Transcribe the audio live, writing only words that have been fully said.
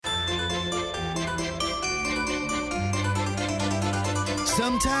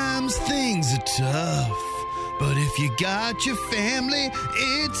Sometimes things are tough, but if you got your family,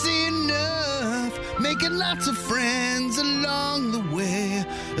 it's enough. Making lots of friends along the way,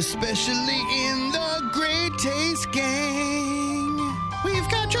 especially in the Great Taste Gang. We've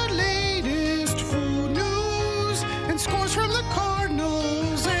got your latest food news and scores from the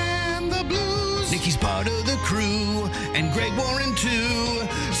Cardinals and the Blues. Nikki's part of the crew, and Greg Warren too.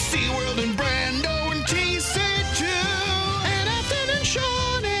 SeaWorld and Brando and TC2. And Afton and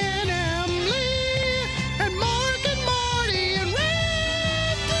Sean and Emily. And Mark and Marty and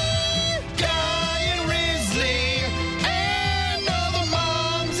Randy. Guy and Risley. And all the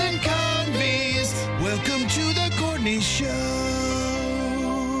moms and convies. Welcome to the Courtney Show.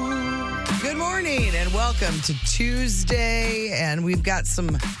 Good morning and welcome to Tuesday. And we've got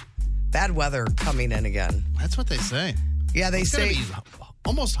some bad weather coming in again. That's what they say. Yeah, they It's say gonna be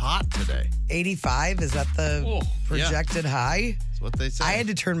almost hot today. 85. Is that the projected high? That's what they say. I had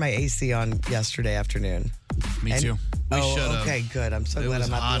to turn my AC on yesterday afternoon. Me too. We Oh, should've. okay, good. I'm so It glad was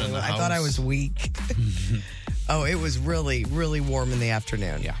I'm not hot the in only the one. I thought I house. was weak. Oh, it was really, really warm in the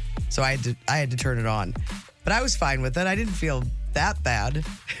afternoon. Yeah. So I had to turn it on. But I was fine with it. I didn't feel that bad.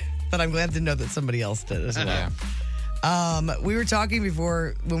 But I'm glad to know that somebody else did as well. We were talking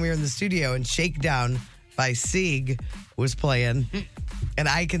before when we were in the studio, and Shakedown by Sieg was playing. And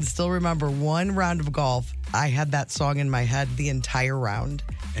I can still remember one round of golf. I had that song in my head the entire round.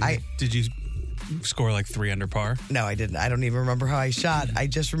 And did you score like 3 under par? No, I didn't. I don't even remember how I shot. I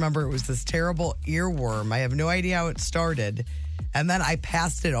just remember it was this terrible earworm. I have no idea how it started. And then I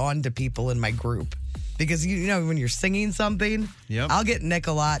passed it on to people in my group. Because, you know, when you're singing something, I'll get Nick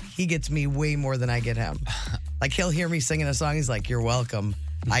a lot. He gets me way more than I get him. Like, he'll hear me singing a song. He's like, you're welcome.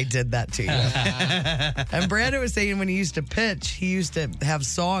 I did that to you. And Brandon was saying when he used to pitch, he used to have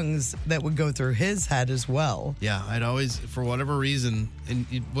songs that would go through his head as well. Yeah, I'd always, for whatever reason, and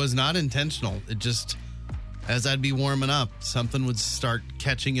it was not intentional. It just, as I'd be warming up, something would start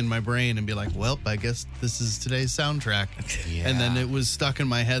catching in my brain and be like, well, I guess this is today's soundtrack. Yeah. And then it was stuck in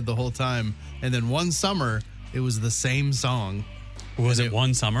my head the whole time. And then one summer, it was the same song. Was it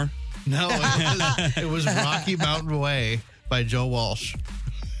one summer? No, it was Rocky Mountain Way by Joe Walsh.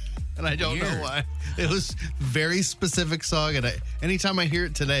 And I don't know why. It was a very specific song. And anytime I hear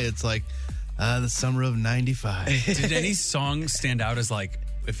it today, it's like, the summer of 95. Did any song stand out as like,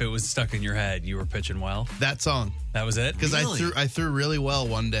 if it was stuck in your head, you were pitching well? That song. That was it? Because I threw really well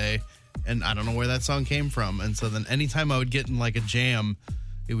one day, and I don't know where that song came from. And so then anytime I would get in like a jam,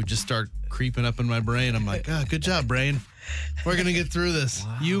 it would just start creeping up in my brain. I'm like, good job, brain. We're going to get through this.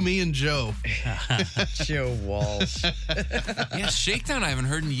 Wow. You, me, and Joe. Joe Walsh. Yeah, Shakedown I haven't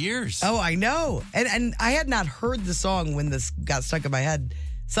heard in years. Oh, I know. And I had not heard the song when this got stuck in my head.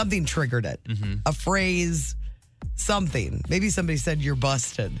 Something triggered it. Mm-hmm. A phrase, something. Maybe somebody said, you're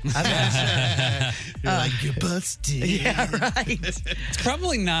busted. I'm not sure. You're like, you're busted. Yeah, right. It's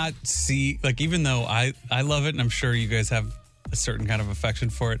probably not like, even though I love it, and I'm sure you guys have a certain kind of affection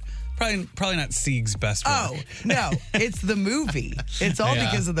for it, probably not Sieg's best work. Oh, no. It's the movie. It's all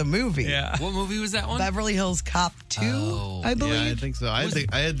because of the movie. Yeah. What movie was that one? Beverly Hills Cop 2, I believe. Yeah, I think so. I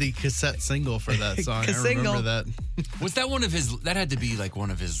had the cassette single for that song. I remember that. Was that one of his? That had to be like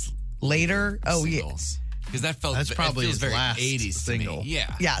one of his later. Oh, singles. Because that's probably feels his very last 80s single. To me.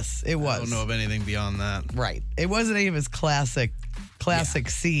 Yeah. Yes, it was. I don't know of anything beyond that. Right. It wasn't any of his classic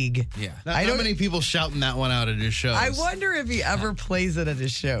Sieg. Yeah. Not many people shouting that one out at his shows. I wonder if he ever plays it at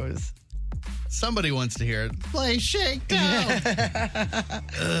his shows. Somebody wants to hear it. Play Shakedown.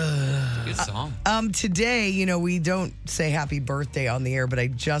 Good song. Today, you know, we don't say happy birthday on the air, but I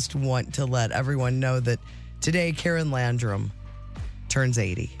just want to let everyone know that today Karen Landrum turns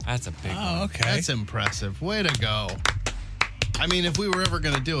 80. That's a big one. Oh, okay. That's impressive. Way to go. I mean, if we were ever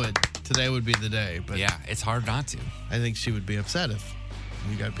going to do it, today would be the day. But Yeah, it's hard not to. I think she would be upset if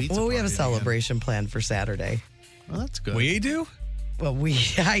we got pizza. Well, we have a party celebration planned for Saturday. again. Well, that's good. We do? Well,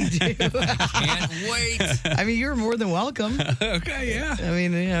 I do. Can't wait. I mean, you're more than welcome. Okay, yeah. I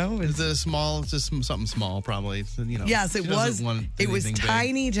mean, you know. Is it just something small, probably? You know, Yes, it she was. doesn't want It was anything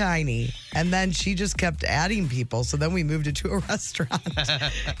big. tiny. And then she just kept adding people. So then we moved it to a restaurant.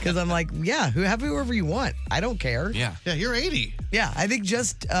 Because I'm like, yeah, have whoever you want. I don't care. Yeah. Yeah, you're 80. Yeah, I think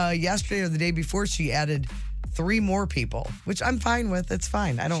just yesterday or the day before, she added 3 more people, which I'm fine with. It's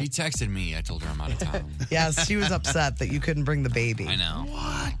fine. I don't. She texted me. I told her I'm out of town. Yes, she was upset that you couldn't bring the baby. I know.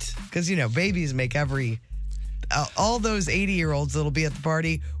 What? Because, you know, babies make all those 80-year-olds that'll be at the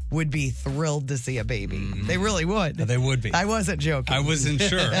party would be thrilled to see a baby. Mm-hmm. They really would. They would be. I wasn't joking. I wasn't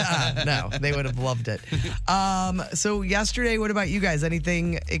sure. No, they would have loved it. So yesterday, what about you guys?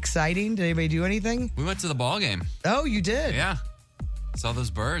 Anything exciting? Did anybody do anything? We went to the ball game. Oh, you did? Yeah. Saw those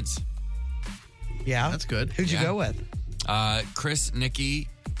birds. Yeah. That's good. Who'd you Yeah. go with? Chris, Nikki,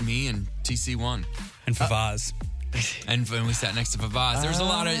 me, and TC1. And Favaz. And when we sat next to Favaz, there was a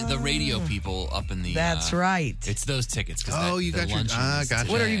lot of the radio people up in the. That's right. It's those tickets. Oh, you got your- gotcha.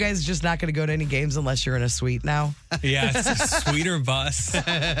 What, are you guys just not going to go to any games unless you're in a suite now? Yeah, it's a sweeter bus.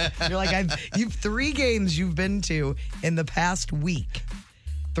 You're like, you've 3 games you've been to in the past week.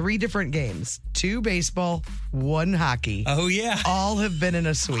 3 different games. 2 baseball, 1 hockey. Oh, yeah. All have been in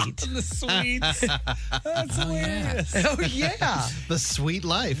a suite. The sweets. That's hilarious. Oh, yeah. The sweet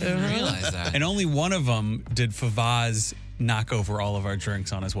life. I didn't realize that. And only one of them did Favaz knock over all of our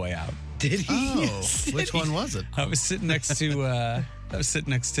drinks on his way out. Did he? Oh, which one was it? I was sitting next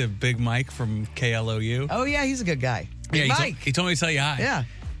to Big Mike from KLOU. Oh, yeah, he's a good guy. Yeah, Mike. he told me to tell you hi. Yeah.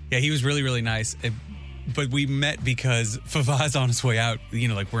 Yeah, he was really, really nice. But we met because Favaz on his way out,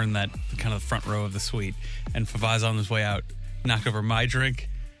 like we're in that kind of front row of the suite, and Favaz on his way out knocked over my drink,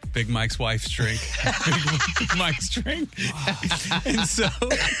 Big Mike's wife's drink, Big Mike's drink. And so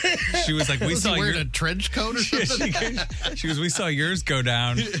she was like, we Was saw he wearing your a trench coat or something? she goes, we saw yours go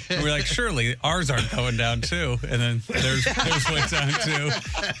down. And we're like, surely ours aren't going down too. And then theirs went down too.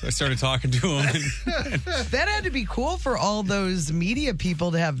 So I started talking to him. And That had to be cool for all those media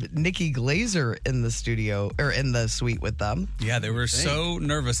people to have Nikki Glazer in the studio or in the suite with them. yeah, they were so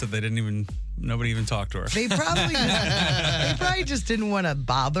nervous that nobody even talked to her. They probably just didn't want to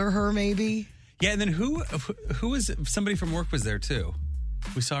bother her, maybe. Yeah, and then who was somebody from work was there too?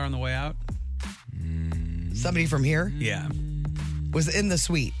 We saw her on the way out. Somebody from here Yeah, was in the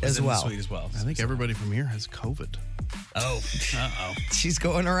suite as in the well. suite as well. I think everybody from here has COVID. Oh, uh-oh. She's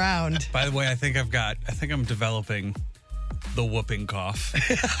going around. By the way, I think I'm developing the whooping cough.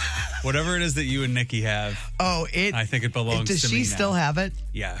 Whatever it is that you and Nikki have, Oh, I think it belongs does to she me still now. have it?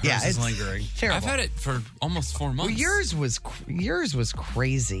 Yeah, hers Yeah, is it's lingering. Terrible. I've had it for almost 4 months. Well, yours was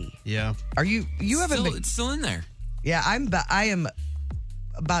crazy. Yeah. Are you haven't Still, been? it's still in there. Yeah, I am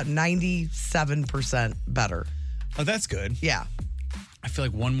about 97% better. Oh, that's good. Yeah. I feel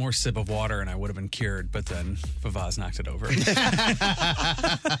like one more sip of water and I would have been cured, but then Favaz knocked it over.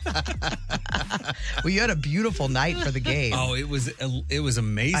 Well, you had a beautiful night for the game. Oh, it was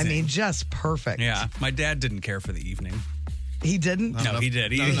amazing. I mean, just perfect. yeah, my dad didn't care for the evening. He didn't? No, he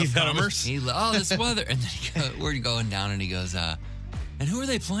did. He enough thought it was- commerce? This weather. And then we're going down, and he goes, and who are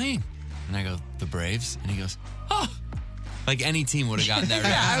they playing? And I go, the Braves. And he goes, oh. Like any team would have gotten that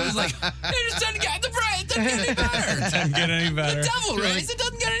right. I was like, they just didn't get the Braves. It doesn't get any better. Doesn't get any better. The Devil Rays. It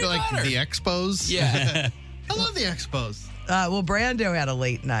doesn't get any Like better. the Expos. Yeah. I love the Expos. Well, Brando had a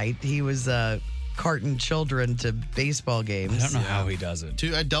late night. He was carting children to baseball games. I don't know how he does it.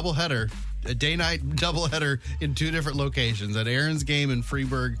 A doubleheader, a day-night doubleheader in 2 different locations. At Aaron's game in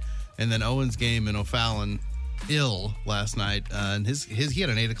Freeburg and then Owen's game in O'Fallon. Ill last night. And he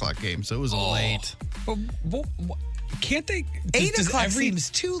had an 8 o'clock game, so it was late. But, can't they? 8 does o'clock every- seems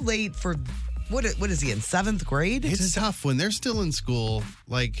too late for what is he in 7th grade? It's tough when they're still in school.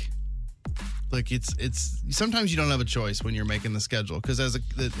 Like it's sometimes you don't have a choice when you're making the schedule because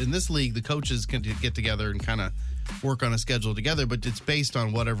in this league the coaches can get together and kind of work on a schedule together, but it's based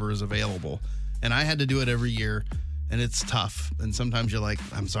on whatever is available. And I had to do it every year, and it's tough. And sometimes you're like,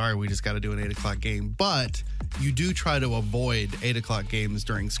 I'm sorry, we just got to do an 8 o'clock game, but you do try to avoid 8 o'clock games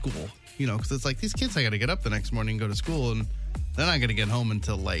during school. Because it's like these kids, I got to get up the next morning and go to school, and they're not going to get home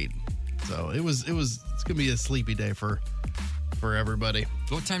until late. So it's going to be a sleepy day for everybody.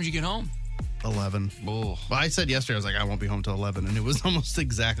 What time did you get home? 11. Oh. Well, I said yesterday, I was like, I won't be home till 11, and it was almost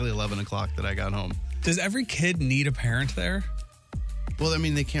exactly 11 o'clock that I got home. Does every kid need a parent there? Well, I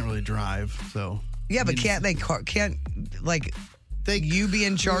mean, they can't really drive, so. Yeah, but can't you be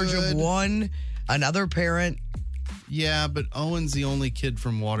in charge of one, another parent? Yeah, but Owen's the only kid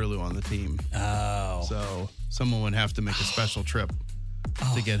from Waterloo on the team. Oh. So someone would have to make a special trip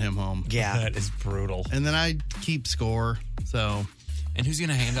to get him home. Yeah. That is brutal. And then I keep score, so. And who's going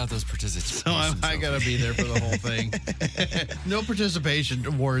to hand out those participation So I got to be there for the whole thing. No participation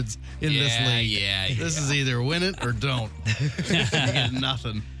awards in this league. Yeah. This is either win it or don't. You get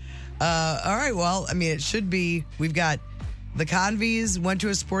nothing. All right. Well, I mean, it should be. We've got the Convies went to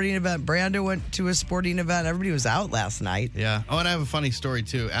a sporting event. Brando went to a sporting event. Everybody was out last night. Yeah. Oh, and I have a funny story,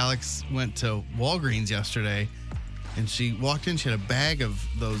 too. Alex went to Walgreens yesterday, and she walked in. She had a bag of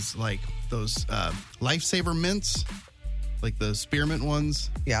those Lifesaver mints, like the spearmint ones.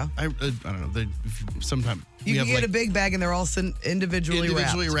 Yeah. I don't know. Sometimes You can get a big bag, and they're all individually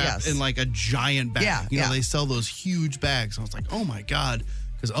wrapped. Yes. in like a giant bag. Yeah, You know, yeah. they sell those huge bags. I was like, oh, my God,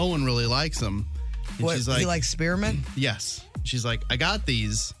 because Owen really likes them. And What, she's like, he likes spearmint? yes. She's like, I got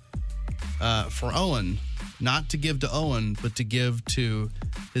these for Owen not to give to Owen, but to give to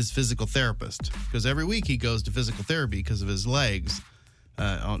his physical therapist. Because every week he goes to physical therapy because of his legs,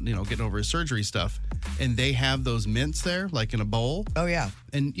 getting over his surgery stuff. And they have those mints there, like in a bowl. Oh, yeah.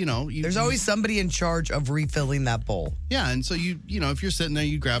 And, there's always somebody in charge of refilling that bowl. Yeah, and so if you're sitting there,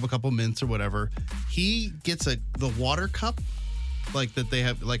 you grab a couple mints or whatever. He gets the water cup, like that they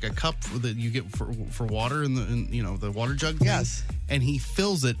have, like a cup that you get for water in the water jug thing. Yes. And he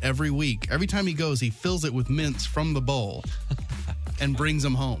fills it every week. Every time he goes, he fills it with mints from the bowl and brings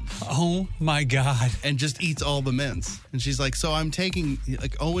them home. Oh my God. And just eats all the mints. And she's like, so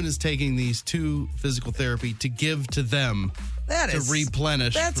Owen is taking these to physical therapy to give to them. To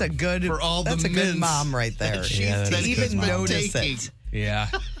replenish. That's a good mom right there. To even notice it. Yeah.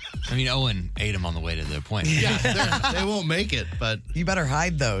 I mean, Owen ate them on the way to the appointment. Yeah, they won't make it, but you better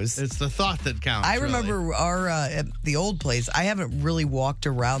hide those. It's the thought that counts. I remember our at the old place. I haven't really walked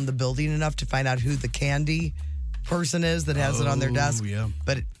around the building enough to find out who the candy person is that has it on their desk. Yeah.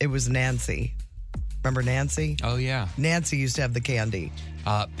 But it was Nancy. Remember Nancy? Oh, yeah. Nancy used to have the candy.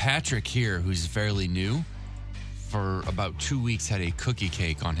 Patrick here, who's fairly new, for about 2 weeks had a cookie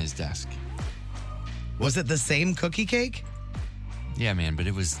cake on his desk. Was it the same cookie cake? Yeah, man, but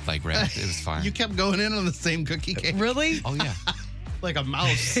it was like wrapped. It was fine. You kept going in on the same cookie cake. Really? Oh, yeah. Like a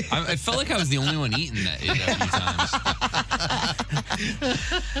mouse. I felt like I was the only one eating that a few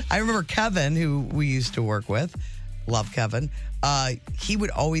times. I remember Kevin, who we used to work with. Love Kevin. He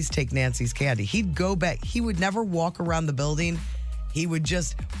would always take Nancy's candy. He'd go back. He would never walk around the building. He would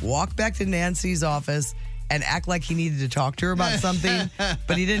just walk back to Nancy's office and act like he needed to talk to her about something,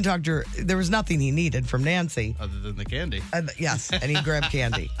 but he didn't talk to her. There was nothing he needed from Nancy. Other than the candy. Yes, and he grabbed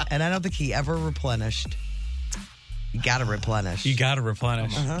candy. And I don't think he ever replenished. You got to replenish.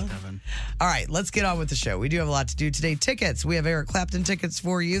 All right, let's get on with the show. We do have a lot to do today. Tickets. We have Eric Clapton tickets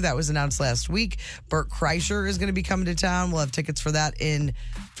for you. That was announced last week. Bert Kreischer is going to be coming to town. We'll have tickets for that in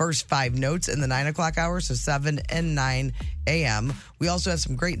first 5 notes in the 9 o'clock hour, so 7 and 9 a.m. We also have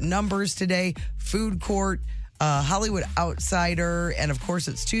some great numbers today. Food Court, Hollywood Outsider, and of course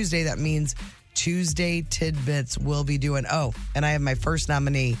it's Tuesday. That means Tuesday Tidbits will be doing. Oh, and I have my first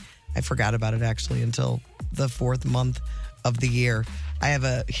nominee. I forgot about it actually until the 4th month of the year. I have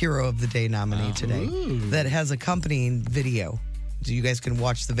a Hero of the Day nominee today that has accompanying video. So you guys can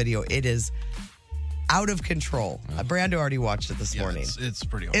watch the video. It is out of control. Brando already watched it this morning. It's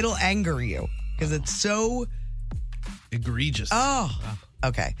pretty awesome. It'll anger you because it's so egregious. Oh,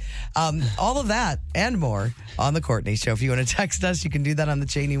 okay. All of that and more on The Courtney Show. If you want to text us, you can do that on the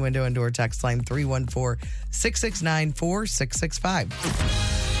Cheney window and door text line 314-669-4665.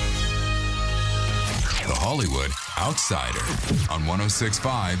 The Hollywood Outsider on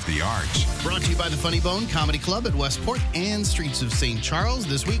 106.5 The Arch. Brought to you by the Funny Bone Comedy Club at Westport and Streets of St. Charles.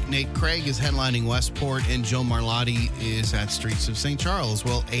 This week, Nate Craig is headlining Westport and Joe Marlotti is at Streets of St. Charles.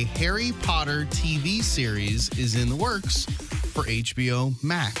 Well, a Harry Potter TV series is in the works for HBO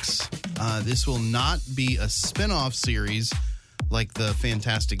Max. This will not be a spin-off series like the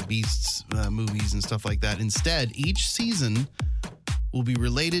Fantastic Beasts movies and stuff like that. Instead, each season will be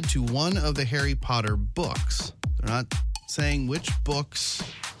related to one of the Harry Potter books. They're not saying which books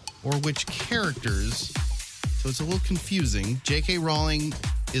or which characters, so it's a little confusing. J.K. Rowling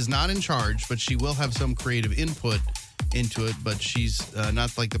is not in charge, but she will have some creative input into it, but she's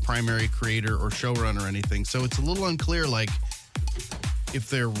not like the primary creator or showrunner or anything. So it's a little unclear, like, if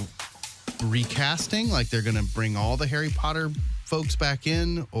they're recasting, like they're going to bring all the Harry Potter folks back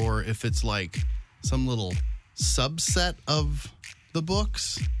in, or if it's like some little subset of the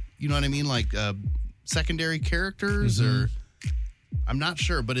books, you know what I mean? Like secondary characters, or I'm not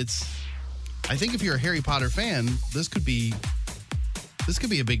sure, but I think if you're a Harry Potter fan, this could be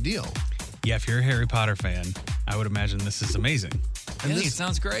a big deal. Yeah, if you're a Harry Potter fan, I would imagine this is amazing. And it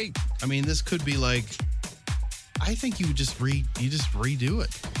sounds great. I mean, this could be like, I think you just redo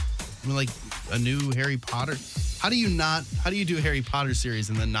it. I mean, like a new Harry Potter. How do you do a Harry Potter series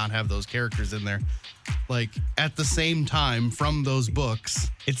and then not have those characters in there? Like at the same time from those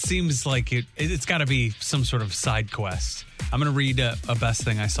books. It seems like it's got to be some sort of side quest. I'm going to read a best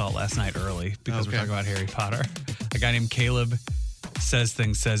thing I saw last night early because we're talking about Harry Potter. A guy named Caleb says,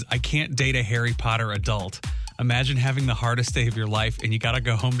 I can't date a Harry Potter adult. Imagine having the hardest day of your life and you got to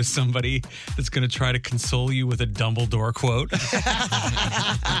go home to somebody that's going to try to console you with a Dumbledore quote.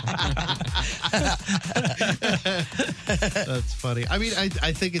 That's funny. I mean,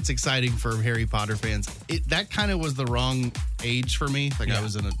 I think it's exciting for Harry Potter fans. That kind of was the wrong age for me. Like I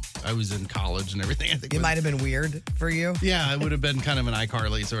was in college and everything. I think it might have been weird for you. Yeah, it would have been kind of an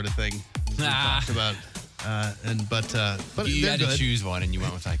iCarly sort of thing. We talked about. But You they're had to good. choose one, and you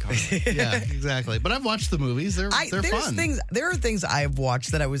went with iCarly. Yeah, exactly. But I've watched the movies. They're fun. There are things I've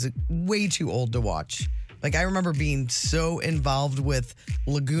watched that I was way too old to watch. Like, I remember being so involved with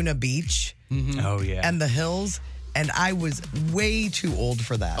Laguna Beach Oh, yeah. and the Hills, and I was way too old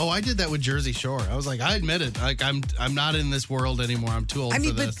for that. Oh, I did that with Jersey Shore. I was like, I admit it. Like, I'm not in this world anymore. I'm too old for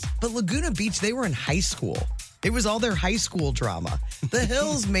this. But Laguna Beach, they were in high school. It was all their high school drama. The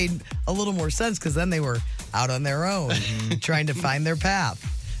Hills made a little more sense because then they were out on their own, trying to find their path.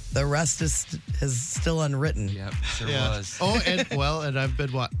 The rest is still unwritten. Yep, sure was. Oh, and I've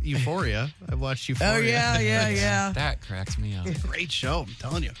been Euphoria. I've watched Euphoria. Oh, yeah. That cracks me up. Great show, I'm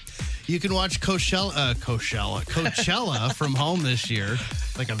telling you. You can watch Coachella from home this year.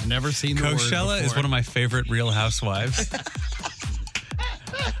 Like, I've never seen the word Coachella is before. one of my favorite Real Housewives.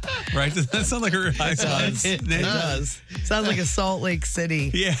 Right? Does that sound like a Real Housewives? It does. Sounds like a Salt Lake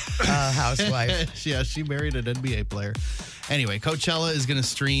City Yeah. housewife. Yeah, she married an NBA player. Anyway, Coachella is going to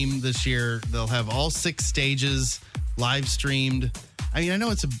stream this year. They'll have all 6 stages live streamed. I mean, I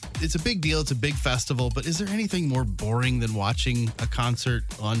know it's a big deal. It's a big festival, but is there anything more boring than watching a concert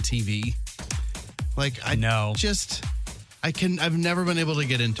on TV? Like, No. I've never been able to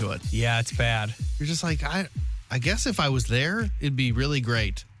get into it. Yeah, it's bad. You're just like, I guess if I was there, it'd be really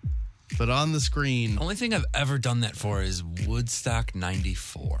great. But on the screen, Only thing I've ever done that for is Woodstock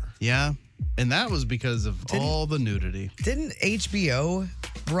 94. yeah. And that was because of all the nudity. Didn't HBO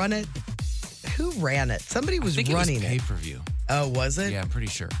run it? Who ran it? Somebody was I think running it was it. pay-per-view. Oh, was it? Yeah, I'm pretty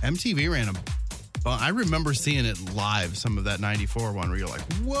sure. MTV ran I remember seeing it live, some of that 94 one where you're like,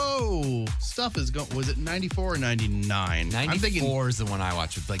 whoa, stuff is going. Was it 94 or 99? 94 is the one I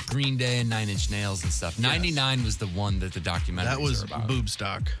watched with like Green Day and Nine Inch Nails and stuff. 99 was the one that the documentaries That was are about. boob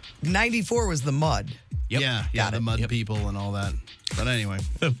stock. 94 was the mud. Yep. Yeah, Got the it. mud people and all that. But anyway,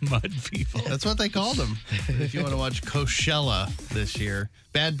 The mud people. that's what they called them. If you want to watch Coachella this year,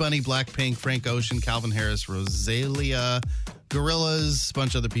 Bad Bunny, Blackpink, Frank Ocean, Calvin Harris, Rosalia, Gorillaz, a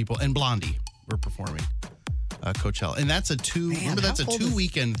bunch of other people, and Blondie were performing Coachella. And that's a how old is-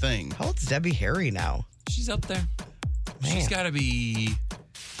 weekend thing. How old's Debbie Harry now? She's up there. Man. She's got to be,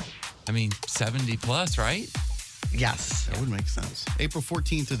 70 plus, right? Yes. That would make sense. April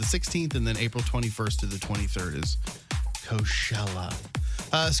 14th through the 16th, and then April 21st to the 23rd is Coachella.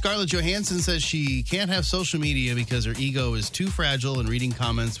 Scarlett Johansson says she can't have social media because her ego is too fragile and reading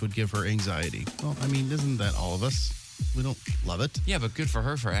comments would give her anxiety. Well, I mean, isn't that all of us? We don't love it. Yeah, but good for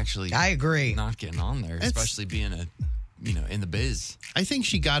her for actually I agree. not getting on there, especially being in the biz. I think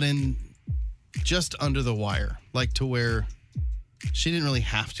she got in just under the wire, like to where she didn't really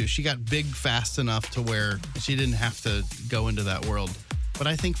have to. She got big fast enough to where she didn't have to go into that world. But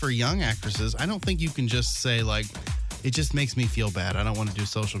I think for young actresses, I don't think you can just say, like, it just makes me feel bad. I don't want to do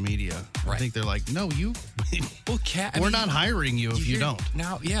social media. I Right. think they're like, no, Well, we're not hiring you if you don't.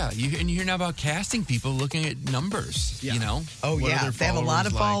 Now, yeah, you hear now about casting people looking at numbers. Yeah. You know, Oh, What are yeah. their They have a lot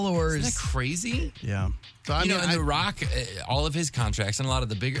of followers like? isn't that crazy? Yeah. So I You mean, know, and The Rock, all of his contracts and a lot of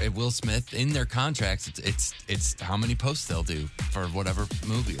the bigger Will Smith in their contracts, it's how many posts they'll do for whatever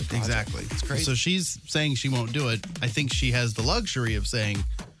movie or project. exactly. It's crazy. So she's saying she won't do it. I think she has the luxury of saying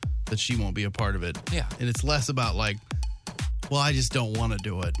that she won't be a part of it. Yeah. And it's less about like, well, I just don't want to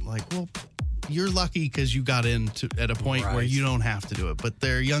do it. Like, well, you're lucky because you got in at a point where Right. you don't have to do it. But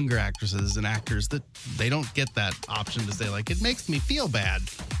there are younger actresses and actors that they don't get that option to say, like, it makes me feel bad.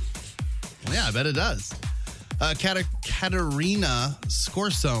 Well, yeah, I bet it does. Katerina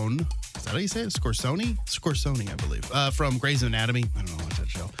Scorsone, is that how you say it? Scorsone, I believe, from Grey's Anatomy. I don't know what's that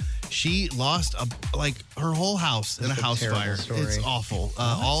show. She lost her whole house in a house terrible fire. story. It's awful.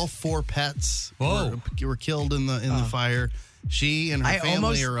 All 4 pets Whoa. were killed in the fire. She and her I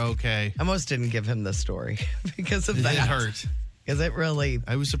family are okay. I almost didn't give him the story because of that. It hurt. Because it really,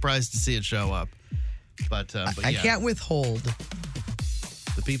 I was surprised to see it show up. But I yeah, can't withhold.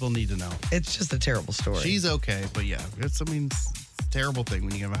 the people need to know. It's just a terrible story. She's okay, but yeah, it's a terrible thing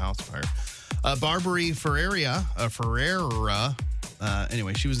when you have a house fire. Barbary Ferreira,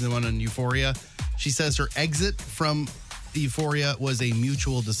 anyway, she was the one in Euphoria. She says her exit from Euphoria was a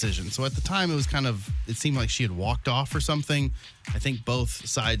mutual decision. So at the time, it seemed like she had walked off or something. I think both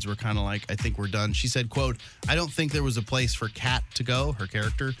sides were kind of like, I think we're done. She said, quote, I don't think there was a place for Kat to go, her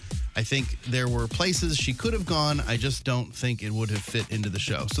character. I think there were places she could have gone. I just don't think it would have fit into the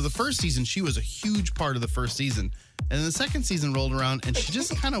show. So the first season, she was a huge part of the first season. And then the second season rolled around and she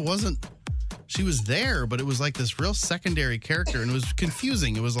just kind of wasn't, she was there, but it was like this real secondary character and it was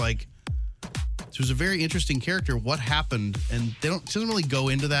confusing. It was like, she was a very interesting character. What happened? And she doesn't really go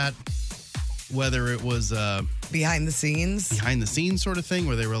into that, whether it was behind the scenes sort of thing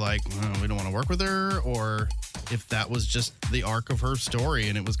where they were like, we don't want to work with her, or if that was just the arc of her story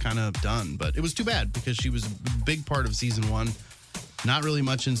and it was kind of done. But it was too bad because she was a big part of season 1, not really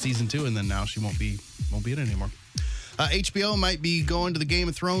much in season 2, and then now she won't be it anymore. HBO might be going to the Game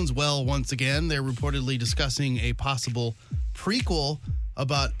of Thrones well once again. They're reportedly discussing a possible prequel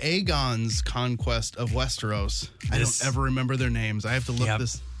about Aegon's conquest of Westeros. I don't ever remember their names. I have to look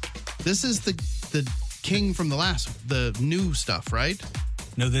this. This is the king from the new stuff, right?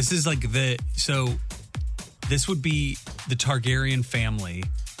 No, this is like so this would be the Targaryen family,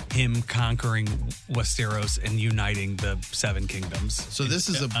 him conquering Westeros and uniting the 7 kingdoms. So this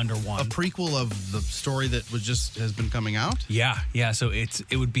is under one. A prequel of the story that has been coming out? Yeah. So it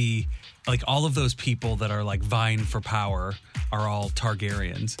would be like all of those people that are like vying for power are all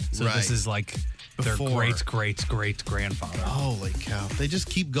Targaryens. So this is like their great grandfather. Holy cow. They just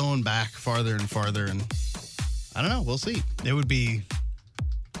keep going back farther and farther, and I don't know. We'll see.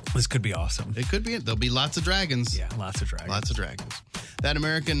 This could be awesome. It could be. There'll be lots of dragons. Yeah, lots of dragons. Lots of dragons. That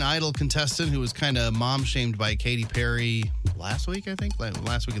American Idol contestant who was kind of mom-shamed by Katy Perry last week, I think?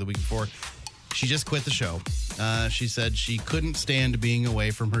 Last week or the week before. She just quit the show. She said she couldn't stand being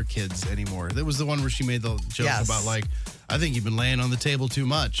away from her kids anymore. That was the one where she made the joke about, like, I think you've been laying on the table too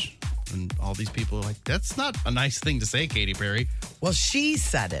much. And all these people are like, that's not a nice thing to say, Katy Perry. Well, she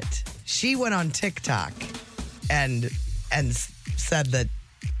said it. She went on TikTok and said that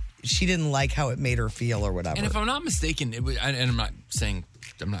she didn't like how it made her feel or whatever. And if I'm not mistaken, it was, and I'm not saying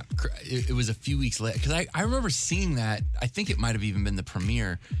it was a few weeks later, because I remember seeing that. I think it might have even been the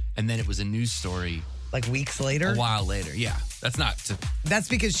premiere, and then it was a news story like weeks later, a while later. Yeah, that's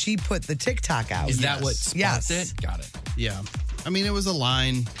because she put the TikTok out. Is that what sparked it? Got it. Yeah, I mean, it was a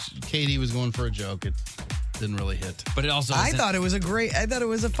line. Katie was going for a joke. It didn't really hit, but it also. I thought it was a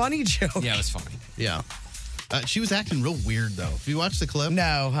funny joke. Yeah, it was funny. Yeah. She was acting real weird, though. If you watch the clip.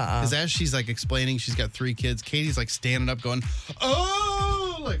 No, Because as she's, like, explaining she's got 3 kids, Katie's, like, standing up going,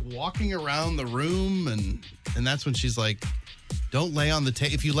 oh, like, walking around the room. And that's when she's like, don't lay on the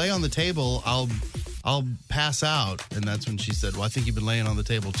table. If you lay on the table, I'll pass out. And that's when she said, well, I think you've been laying on the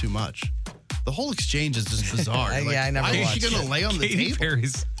table too much. The whole exchange is just bizarre. Like, I never watched it. Why is she going to lay on the Katy table?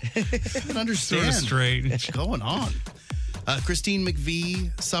 Perry's I don't understand. sort of strange. What's going on? Christine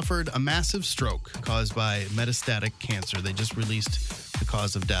McVie suffered a massive stroke caused by metastatic cancer. They just released the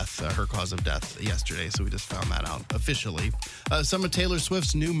cause of death, her cause of death yesterday, so we just found that out officially. Some of Taylor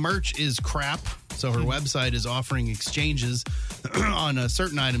Swift's new merch is crap, so her website is offering exchanges on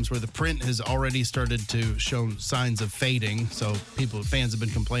certain items where the print has already started to show signs of fading. So fans have been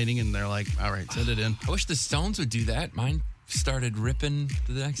complaining, and they're like, all right, send it in. I wish the Stones would do that. Mine started ripping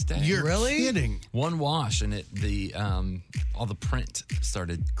the next day. You're really kidding? One wash and all the print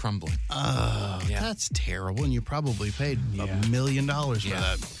started crumbling. That's terrible, and you probably paid $1 million for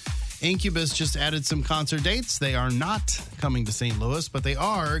that. Incubus just added some concert dates. They are not coming to St. Louis, but they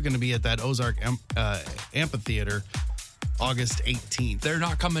are going to be at that Ozark Amphitheater August 18th. They're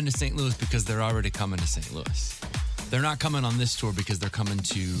not coming to St. Louis because they're already coming to St. Louis. They're not coming on this tour because they're coming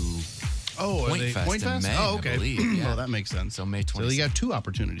to Point Fest in May, okay. I believe. Yeah. Well, that makes sense. So May 26th. So you got 2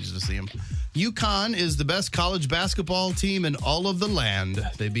 opportunities to see them. UConn is the best college basketball team in all of the land.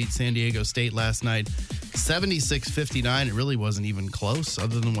 They beat San Diego State last night, 76-59. It really wasn't even close,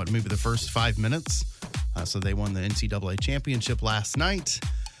 other than maybe the first 5 minutes. So they won the NCAA championship last night.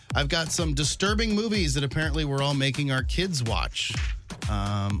 I've got some disturbing movies that apparently we're all making our kids watch.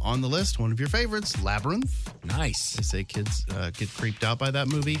 On the list, one of your favorites, Labyrinth. Nice. They say kids get creeped out by that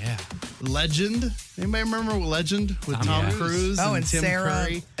movie. Yeah. Legend. Anybody remember Legend with Tom Cruise and Tim Sarah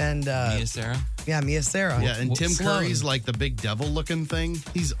Curry? And Mia Sarah? Yeah, Mia Sarah. Yeah, and Tim Sloan. Curry's like the big devil-looking thing.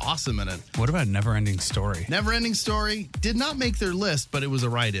 He's awesome in it. What about Neverending Story? Neverending Story did not make their list, but it was a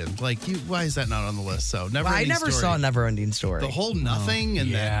write-in. Like, why is that not on the list? So, I never saw Neverending Story. The whole nothing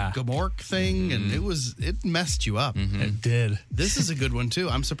and that Gamork thing, and it messed you up. It did. This is a good one, too.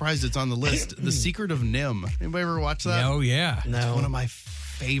 I'm surprised it's on the list. The Secret of Nim. Anybody ever watch that? Oh, yeah. No. It's one of my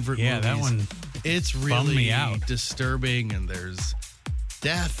favorite movies. Yeah, that one It's bummed really me out. disturbing, and there's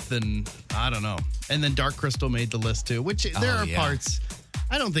death, and I don't know. And then Dark Crystal made the list, too, which there are parts.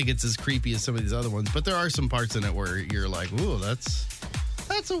 I don't think it's as creepy as some of these other ones, but there are some parts in it where you're like, ooh, that's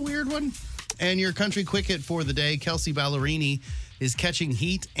a weird one. And your country quick hit for the day, Kelsey Ballerini, is catching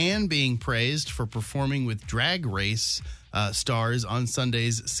heat and being praised for performing with Drag Race stars on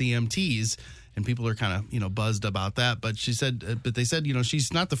Sunday's CMTs. And people are kind of, buzzed about that. But they said,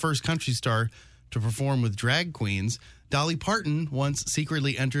 she's not the first country star to perform with drag queens. Dolly Parton once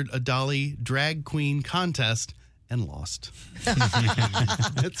secretly entered a Dolly drag queen contest and lost.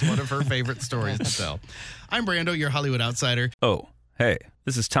 It's one of her favorite stories to tell. I'm Brando, your Hollywood outsider. Oh, hey,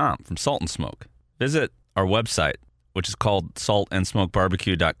 this is Tom from Salt and Smoke. Visit our website, which is called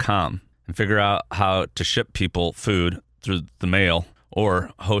saltandsmokebarbecue.com, and figure out how to ship people food through the mail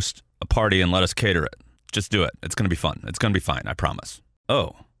or host a party and let us cater it. Just do it. It's going to be fun. It's going to be fine, I promise.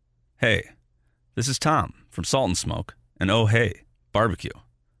 Oh, hey, this is Tom from Salt and Smoke, and oh, hey, barbecue.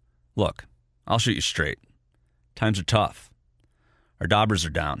 Look, I'll shoot you straight. Times are tough. Our daubers are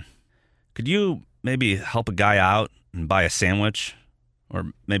down. Could you maybe help a guy out and buy a sandwich?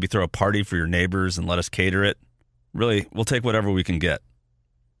 Or maybe throw a party for your neighbors and let us cater it? Really, we'll take whatever we can get.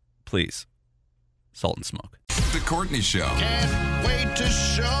 Please. Salt and Smoke. The Courtney Show. Can't wait to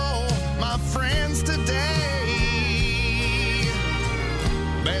show my friends today.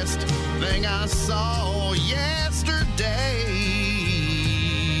 Best thing I saw yesterday.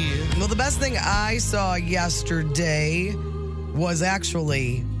 Well, the best thing I saw yesterday was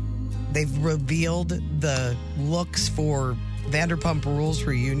actually they've revealed the looks for Vanderpump Rules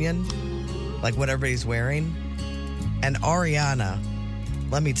reunion, like what everybody's wearing. And Ariana,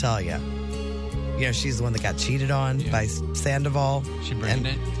 let me tell you, she's the one that got cheated on by Sandoval. She bringing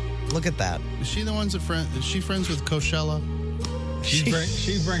it? Look at that. Is she the ones that is she friends with Coachella? She's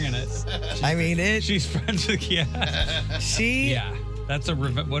bringing it. I mean, She's friends with, she... Yeah. That's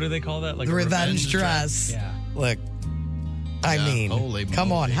what do they call that? Like the a revenge dress. Yeah. Look, I mean, holy come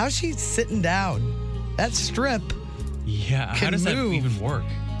moly. on. How's she sitting down? That strip... Yeah, how can does that move. even work?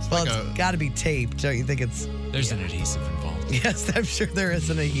 Well, like it's got to be taped. Don't you think it's... There's an adhesive involved. Yes, I'm sure there is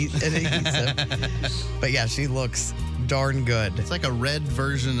an adhesive. But yeah, she looks darn good. It's like a red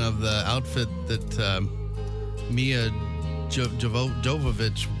version of the outfit that Mia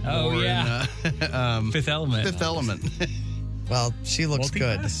Jovovich wore in Fifth Element. Fifth Element. Well, she looks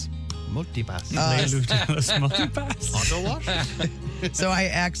Multipass. Multipass. Multipass. Auto wash? good. So I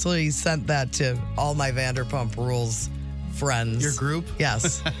actually sent that to all my Vanderpump Rules friends. Your group?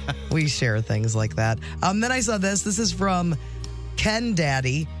 Yes. We share things like that. Then I saw this. This is from Ken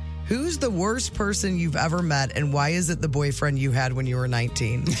Daddy. Who's the worst person you've ever met, and why is it the boyfriend you had when you were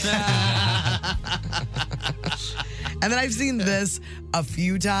 19? And then I've seen this a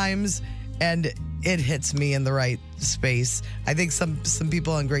few times, and it hits me in the right space. I think some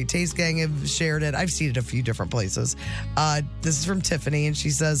people on Great Taste Gang have shared it. I've seen it a few different places. This is from Tiffany, and she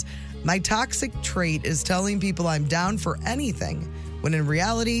says, my toxic trait is telling people I'm down for anything, when in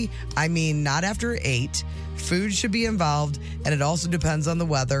reality, I mean not after 8. Food should be involved, and it also depends on the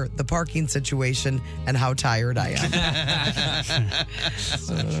weather, the parking situation, and how tired I am.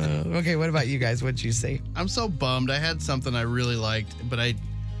 Okay, what about you guys? What'd you see? I'm so bummed. I had something I really liked, but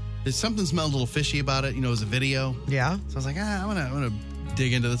there's something smelled a little fishy about it. It was a video. Yeah? So I was like, I'm gonna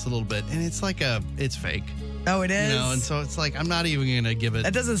dig into this a little bit. And it's like it's fake. Oh, it is? And so it's like, I'm not even gonna give it.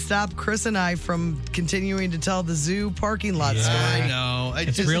 That doesn't stop Chris and I from continuing to tell the zoo parking lot story. I know.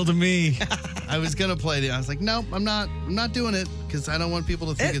 It's real to me. I was gonna play I was like, nope, I'm not doing it because I don't want people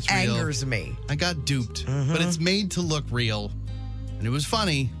to think It it's real. angers me. I got duped, but it's made to look real, and it was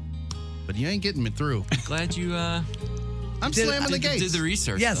funny, but you ain't getting me through. Glad you I'm slamming the gates. did the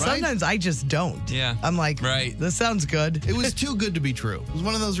research. Yeah, Right? sometimes I just don't. Yeah. I'm like, Right. this sounds good. It was too good to be true. It was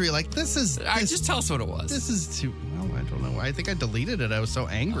one of those where you're like, Just tell us what it was. this is too. Well, I don't know. I think I deleted it. I was so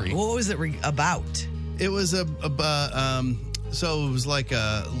angry. What was it about? It was so it was like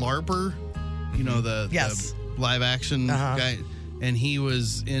a LARPer, the Yes. the live action guy, and he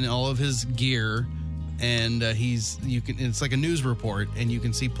was in all of his gear, and it's like a news report, and you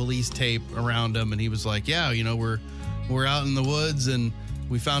can see police tape around him, and he was like, yeah, we're out in the woods and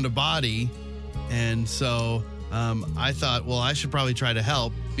we found a body, and so I thought, well, I should probably try to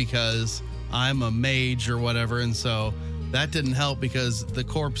help because I'm a mage or whatever, and so that didn't help because the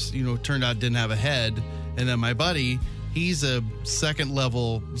corpse, turned out didn't have a head, and then my buddy, he's a second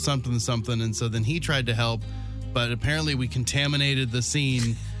level something, and so then he tried to help, but apparently we contaminated the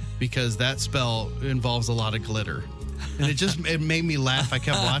scene because that spell involves a lot of glitter. And it made me laugh. I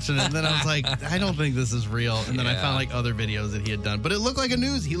kept watching it, and then I was like, I don't think this is real. And then I found like other videos that he had done, but it looked like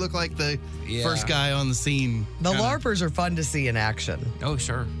he looked like the first guy on the scene. The LARPers are fun to see in action. Oh,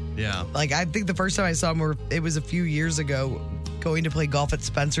 sure. Yeah. Like, I think the first time I saw him, it was a few years ago, going to play golf at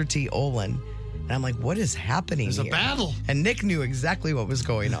Spencer T. Olin. And I'm like, what is happening There's here? a battle. And Nick knew exactly what was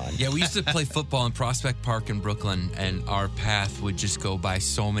going on. Yeah, we used to play football in Prospect Park in Brooklyn, and our path would just go by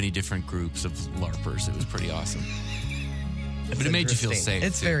so many different groups of LARPers. It was pretty awesome. But it made you feel Interesting. safe.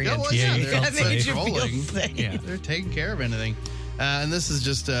 It's very Yeah, well, interesting. yeah, they're It made you feel patrolling. safe. Yeah. They're taking care of anything. And this is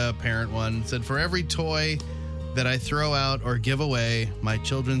just a parent one. It said, for every toy that I throw out or give away, my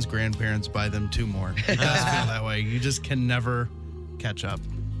children's grandparents buy them 2 more. It does feel that way. You just can never catch up.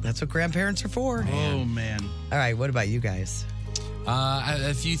 That's what grandparents are for. Oh, man. All right, what about you guys?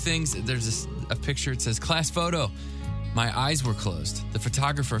 A few things. There's a picture. It says, class photo. My eyes were closed. The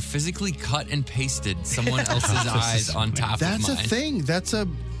photographer physically cut and pasted someone else's eyes on top of mine. That's a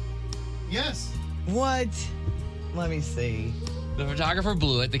thing. Yes. What? Let me see. The photographer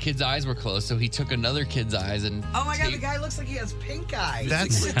blew it. The kid's eyes were closed, so he took another kid's eyes and Oh my God, the guy looks like he has pink eyes.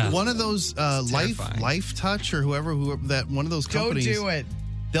 That's one of those Life Touch or whoever that one of those companies. Don't do it.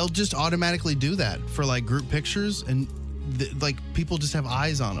 They'll just automatically do that for like group pictures and like people just have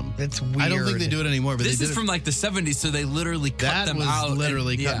eyes on them. It's weird. I don't think they do it anymore. But this they did is from like the 70s, so they literally cut them out. That was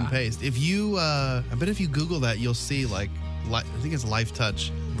literally cut and yeah. paste. If you, I bet if you Google that, you'll see I think it's Life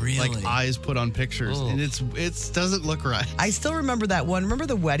Touch. Really? Like eyes put on pictures, Oh. and it doesn't look right. I still remember that one. Remember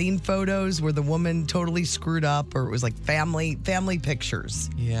the wedding photos where the woman totally screwed up, or it was like family pictures.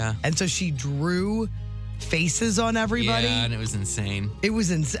 Yeah. And so she drew faces on everybody. Yeah, and it was insane. It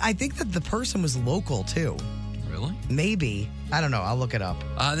was I think that the person was local too. Really? Maybe. I don't know. I'll look it up.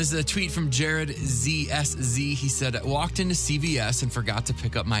 This is a tweet from Jared ZSZ. He said, I walked into CVS and forgot to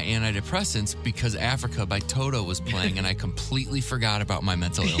pick up my antidepressants because Africa by Toto was playing and I completely forgot about my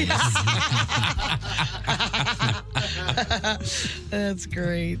mental illness. That's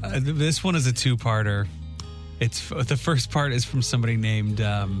great. This one is a 2-parter. The first part is from somebody named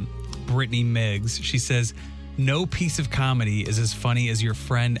Brittany Miggs. She says, no piece of comedy is as funny as your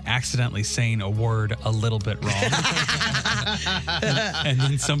friend accidentally saying a word a little bit wrong. And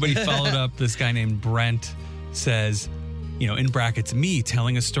then somebody followed up, this guy named Brent says, in brackets, me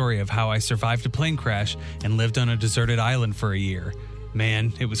telling a story of how I survived a plane crash and lived on a deserted island for a year.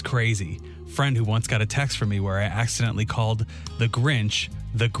 Man, it was crazy. Friend who once got a text from me where I accidentally called the Grinch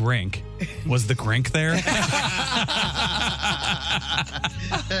the Grink. Was the Grink there? Oh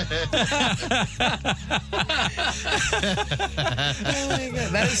my God.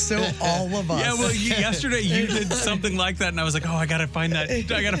 That is so all of us. Yeah, well, yesterday you did something like that, and I was like, oh, I gotta find that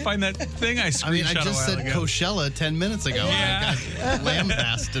thing I screenshot. I mean, I just a while said ago. Coachella 10 minutes ago. Yeah. I got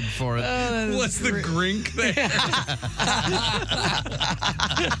lambasted for it. What's the Grink there?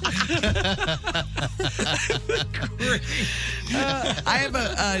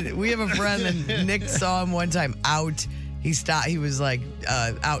 We have a friend, and Nick saw him one time out. He stopped. He was like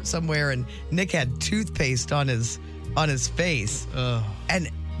out somewhere, and Nick had toothpaste on his face. And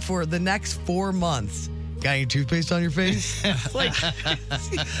for the next 4 months, got any toothpaste on your face?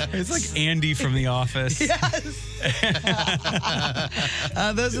 It's like Andy from The Office. Yes.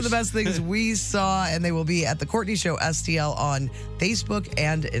 Those are the best things we saw, and they will be at The Courtney Show STL on Facebook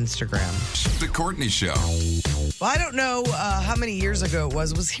and Instagram. The Courtney Show. Well, I don't know how many years ago it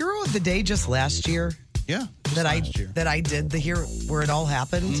was. Was Hero of the Day just last year? Yeah. That I did the hero where it all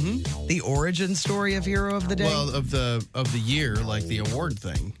happened, the origin story of Hero of the Day. Well, of the year, like the award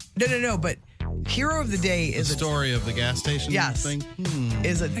thing. No. But Hero of the Day is The story of the gas station Yes. thing.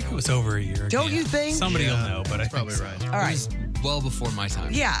 is a. I think it was over a year ago. Don't you think? Somebody will know, but I think Probably so. right. All right. It was well before my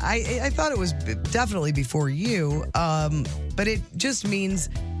time. Yeah, I thought it was definitely before you, but it just means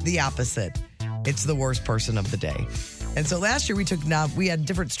the opposite. It's the worst person of the day. And so last year we had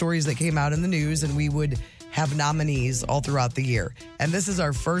different stories that came out in the news, and we would have nominees all throughout the year. And this is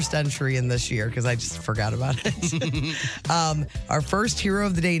our first entry in this year because I just forgot about it. Our first Hero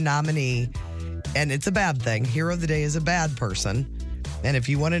of the Day nominee, and it's a bad thing. Hero of the Day is a bad person. And if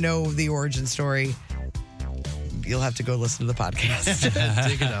you want to know the origin story, you'll have to go listen to the podcast.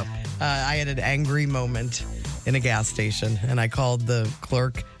 Dig it up. I had an angry moment in a gas station, and I called the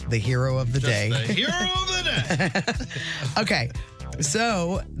clerk the hero of the day. The hero of the day. Okay,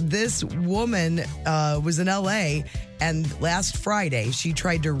 so this woman was in LA, and last Friday she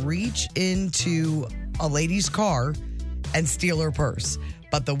tried to reach into a lady's car and steal her purse.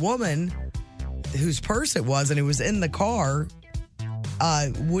 But the woman whose purse it was, and it was in the car,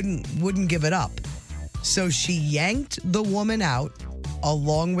 wouldn't give it up. So she yanked the woman out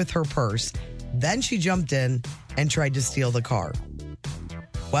along with her purse. Then she jumped in and tried to steal the car.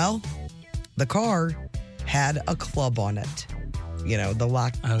 Well, the car had a club on it. You know, the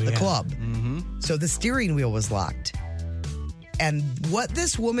club. Mm-hmm. So the steering wheel was locked. And what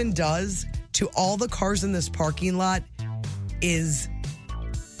this woman does to all the cars in this parking lot is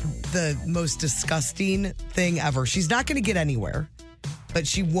the most disgusting thing ever. She's not going to get anywhere, but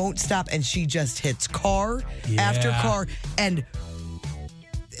she won't stop, and she just hits car after car. And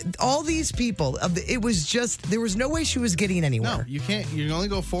all these people, it was just, there was no way she was getting anywhere. No, you can't. You can only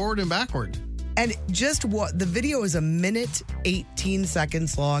go forward and backward. And just what the video is 1 minute, 18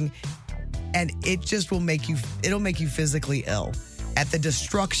 seconds long. and it just it'll make you physically ill at the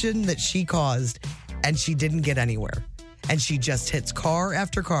destruction that she caused, and she didn't get anywhere. And she just hits car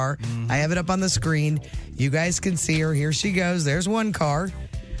after car. I have it up on the screen. You guys can see her. Here she goes. There's one car.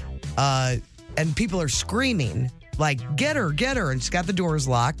 And people are screaming, like, get her. And she's got the doors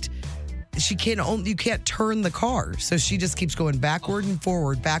locked. You can't turn the car. So she just keeps going backward and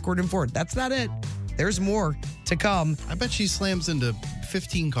forward. That's not it. There's more to come. I bet she slams into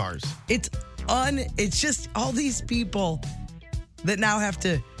 15 cars. It's just all these people that now have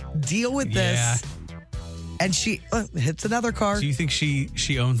to deal with this. And she hits another car. Do you think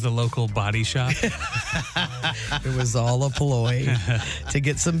she owns the local body shop? It was all a ploy to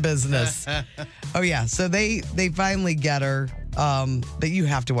get some business. Oh, yeah. So they finally get her. But you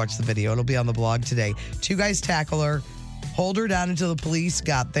have to watch the video. It'll be on the blog today. Two guys tackle her, hold her down until the police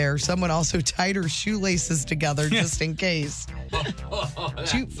got there. Someone also tied her shoelaces together just in case.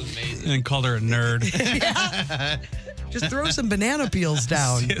 That's amazing. And called her a nerd. Yeah. Just throw some banana peels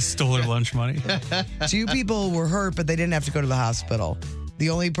down. Stole her lunch money. 2 people were hurt, but they didn't have to go to the hospital. The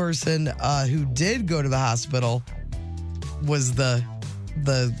only person who did go to the hospital was the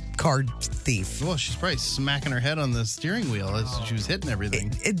car thief. Well, she's probably smacking her head on the steering wheel as she was hitting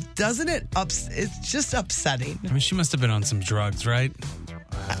everything. It's just upsetting. I mean, she must have been on some drugs, right?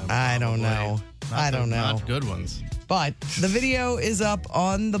 I don't know. I don't know. Not good ones. But the video is up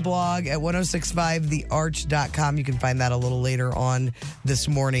on the blog at 1065thearch.com. You can find that a little later on this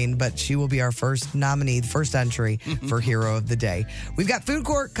morning. But she will be our first nominee, the first entry for Hero of the Day. We've got Food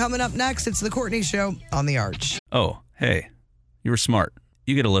Court coming up next. It's the Courtney Show on the Arch. Oh, hey, you were smart.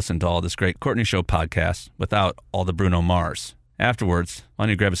 You get to listen to all this great Courtney Show podcast without all the Bruno Mars. Afterwards, why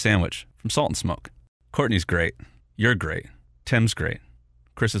don't you grab a sandwich from Salt and Smoke? Courtney's great. You're great. Tim's great.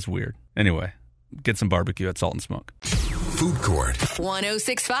 Chris is weird. Anyway, get some barbecue at Salt and Smoke. Food Court.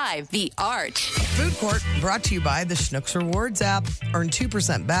 1065 The Arch. Food Court brought to you by the Schnucks Rewards app. Earn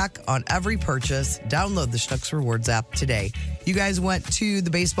 2% back on every purchase. Download the Schnucks Rewards app today. You guys went to the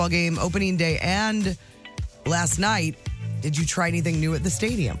baseball game opening day and last night. Did you try anything new at the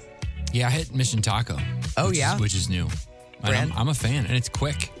stadium? Yeah, I hit Mission Taco. Oh, yeah? Which is new. I'm a fan, and it's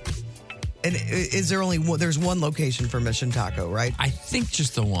quick. And is there there's one location for Mission Taco, right? I think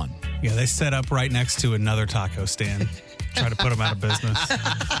just the one. Yeah, they set up right next to another taco stand. Try to put them out of business.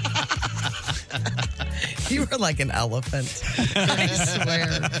 You were like an elephant. I swear.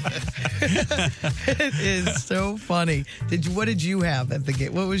 It is so funny. What did you have at the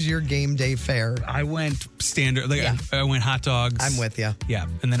game? What was your game day fare? I went standard. Yeah. I went hot dogs. I'm with you. Yeah,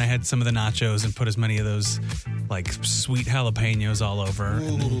 and then I had some of the nachos and put as many of those like sweet jalapenos all over.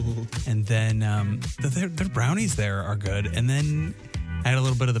 And then their brownies there are good. And then I had a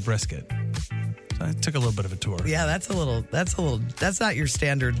little bit of the brisket. So I took a little bit of a tour. Yeah, that's not your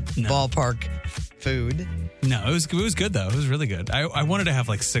standard ballpark food. No, it was good though. It was really good. I wanted to have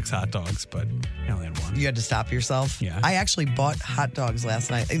like 6 hot dogs, but I only had 1. You had to stop yourself? Yeah. I actually bought hot dogs last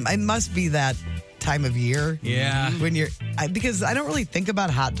night. It must be that time of year. Yeah. When because I don't really think about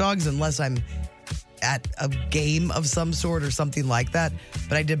hot dogs unless I'm at a game of some sort or something like that.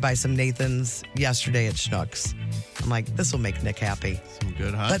 But I did buy some Nathan's yesterday at Schnucks. I'm like, this will make Nick happy. Some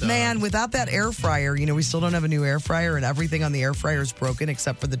good hot dogs. But man, without that air fryer, we still don't have a new air fryer and everything on the air fryer is broken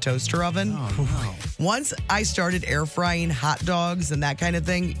except for the toaster oven. Oh, no. Once I started air frying hot dogs and that kind of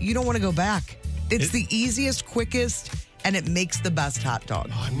thing, you don't want to go back. It's the easiest, quickest, and it makes the best hot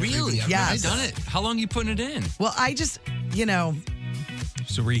dog. Really? I've Yes. never done it. How long you putting it in? Well, I just,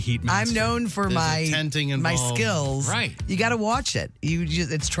 Just a reheat master. I'm known for There's my a tenting my involved. skills. Right. You got to watch it.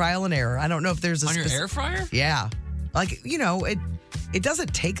 It's trial and error. I don't know if there's On your air fryer? Yeah. Like, it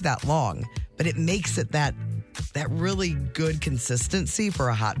doesn't take that long, but it makes it that really good consistency for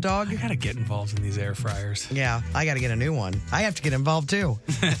a hot dog. I gotta get involved in these air fryers. Yeah, I got to get a new one. I have to get involved too.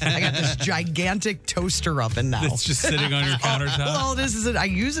 I got this gigantic toaster oven now. It's just sitting on your countertop. Well, this is it. I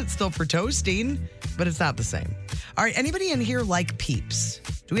use it still for toasting, but it's not the same. All right, anybody in here like Peeps?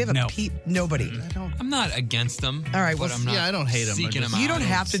 Do we have a No. Peep? Nobody. I'm not against them. All right, but well, I'm not I don't hate 'em. seeking I just- them out. You don't I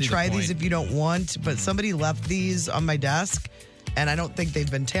have to see the try these point. if you don't want, but somebody left these on my desk, and I don't think they've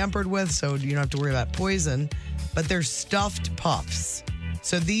been tampered with, so you don't have to worry about poison. But they're stuffed puffs.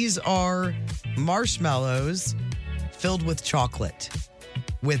 So these are marshmallows filled with chocolate,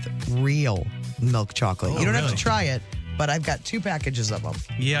 with real milk chocolate. You don't have to really? try it, but I've got 2 packages of them.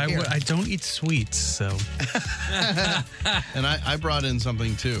 Yeah, Here. I don't eat sweets, so And I brought in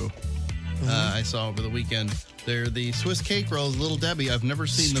something too. I saw over the weekend. They're the Swiss cake rolls, Little Debbie. I've never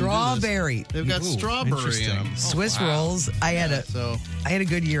seen them do Strawberry. this. They've got Ooh, strawberry in interesting. them. Swiss rolls. I had a So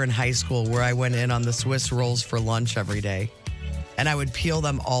good year in high school where I went in on the Swiss rolls for lunch every day. and I would peel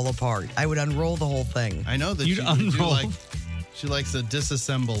them all apart. I would unroll the whole thing. I know that You'd unroll. She likes to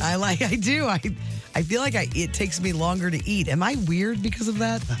disassemble. I do. I feel like it takes me longer to eat. Am I weird because of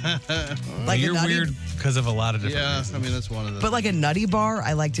that? Like You're a nutty, weird because of a lot of different Yeah, reasons. I mean, that's one of the. But like a nutty bar,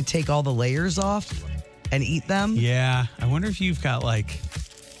 I like to take all the layers off and eat them. Yeah, I wonder if you've got like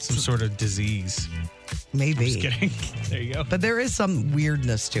some sort of disease. Maybe. Just kidding. There you go. But there is some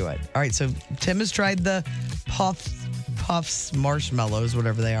weirdness to it. All right, so Tim has tried the puffs, marshmallows,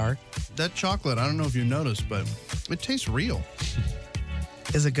 whatever they are. That chocolate, I don't know if you noticed, but it tastes real.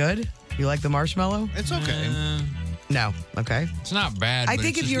 Is it good? You like the marshmallow? It's okay. No. Okay. It's not bad. I but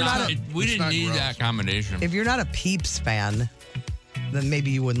think it's if just you're not we it's didn't not need gross. that combination. If you're not a Peeps fan, then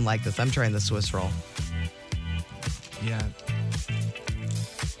maybe you wouldn't like this. I'm trying the Swiss roll. Yeah.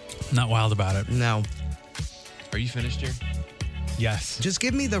 Not wild about it. No. Are you finished here? Yes. Just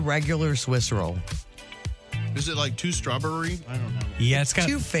give me the regular Swiss roll. Is it like too strawberry? I don't know. Yeah, it's got.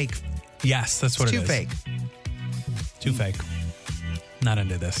 Too fake. Yes, that's what It's it too is. fake. Too fake. Not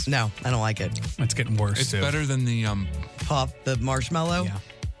into this. No, I don't like it. It's getting worse It's too. better than the Puff, the marshmallow? Yeah.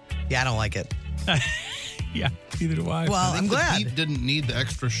 Yeah, I don't like it. Yeah. Neither do I. Well, I think I'm the glad. Peep didn't need the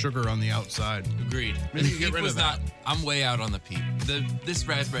extra sugar on the outside. agreed. Maybe you The get peep rid was of that. not. I'm way out on the peep. This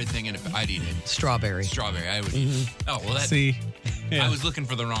raspberry thing, and if I'd eat it, Strawberry. strawberry, I would eat. Oh well, that. See. Yeah. I was looking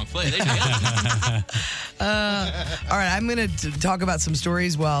for the wrong flavor. They nailed it. All right, I'm going to talk about some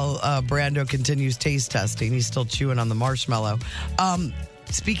stories while Brando continues taste testing. He's still chewing on the marshmallow.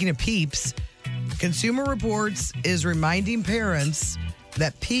 Speaking of Peeps, Consumer Reports is reminding parents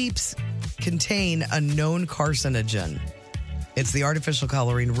that Peeps contain a known carcinogen. It's the artificial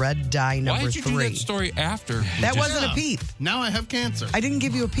coloring red dye Why number did you 3. do that story after? That wasn't a Peep. Now I have cancer. I didn't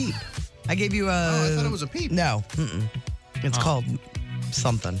give you a Peep. I gave you a. Oh, I thought it was a Peep. No. Mm-mm. It's called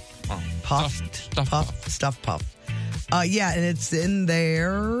something. Oh. Stuffed puff. Yeah, and it's in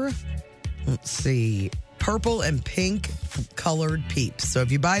there. Let's see. Purple and pink colored Peeps. So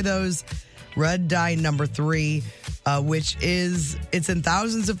if you buy those, red dye number 3, which it's in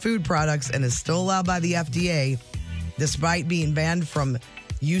thousands of food products and is still allowed by the FDA, despite being banned from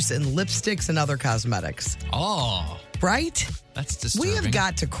use in lipsticks and other cosmetics. Oh, Right? that's disturbing. We have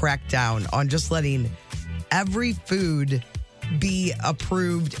got to crack down on just letting every food be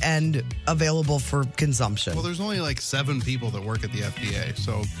approved and available for consumption. Well, there's only like 7 people that work at the FDA,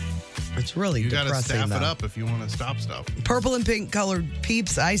 so It's really you got to depressing. staff it though. up if you want to stop stuff. Purple and pink colored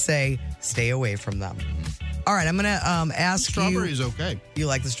Peeps, I say stay away from them. All right, I'm going to ask Strawberry you. is okay. You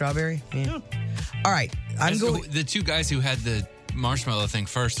like the strawberry? Yeah. All right, I'm So going. the two guys who had the marshmallow thing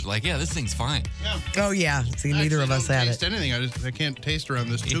first, were like, yeah, this thing's fine. Yeah. Oh yeah, see, neither of us had taste it. anything. I can't taste around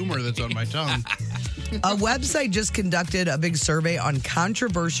this tumor that's on my tongue. A website just conducted a big survey on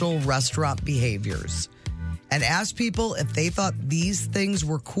controversial restaurant behaviors and asked people if they thought these things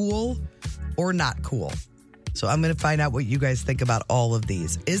were cool or not cool. So I'm going to find out what you guys think about all of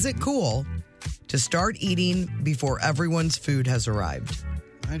these. Is it cool to start eating before everyone's food has arrived?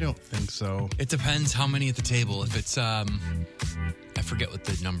 I don't think so. It depends how many at the table. If it's, I forget what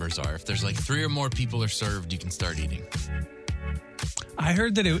the numbers are. If there's like 3 or more people are served, you can start eating. I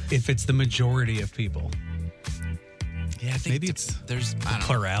heard that if it's the majority of people, Yeah, I think maybe it's there's I don't know.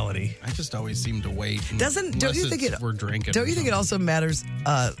 plurality. I just always seem to wait. Don't you think we're drinking? Don't you think it also matters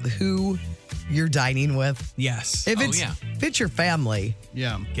who you're dining with? Yes. If Oh, it's yeah. if it's your family,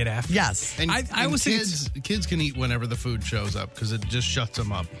 Yeah. Get after. yes. And, I and was thinking kids can eat whenever the food shows up because it just shuts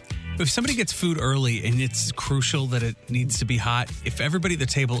them up. If somebody gets food early and it's crucial that it needs to be hot, if everybody at the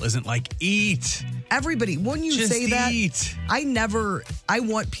table isn't like, eat, Everybody, when you just say that, eat. I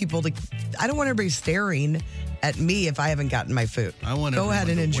want people to, I don't want everybody staring at me if I haven't gotten my food. I want Go ahead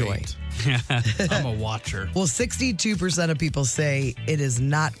and everyone enjoy. to wait. I'm a watcher. Well, 62% of people say it is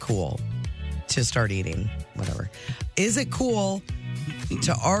not cool to start eating, whatever. Is it cool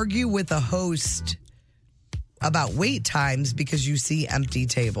to argue with a host about wait times because you see empty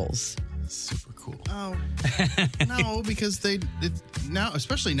tables? Super cool. Oh no, because now,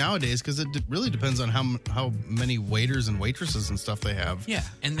 especially nowadays, because it really depends on how many waiters and waitresses and stuff they have. Yeah,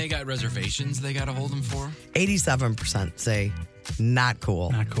 and they got reservations they got to hold them for. 87% say not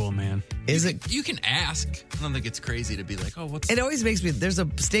cool. Not cool, man. Is it? You can ask. I don't think it's crazy to be like, oh, what's It always makes me. There's a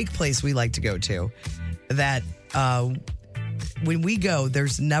steak place we like to go to that when we go,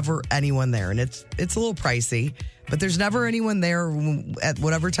 there's never anyone there, and it's a little pricey, but there's never anyone there at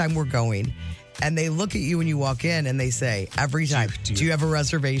whatever time we're going. And they look at you when you walk in, and they say every time, "Do you have a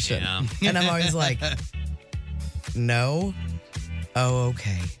reservation?" Yeah. And I'm always like, "No." Oh,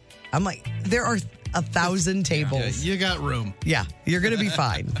 okay. I'm like, there are 1,000 tables. You got room. Yeah, you're going to be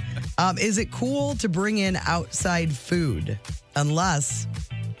fine. Is it cool to bring in outside food unless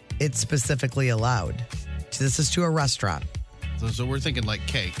it's specifically allowed? This is to a restaurant. So we're thinking like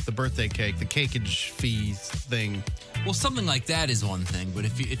cake, the birthday cake, the cakeage fees thing. Well, something like that is one thing, but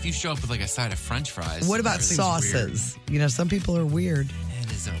if you show up with like a side of French fries, What about that seems sauces? You know, some people are weird. weird.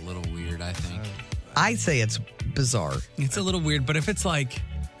 It is a little weird, I think. I say it's bizarre. It's a little weird, but if it's like,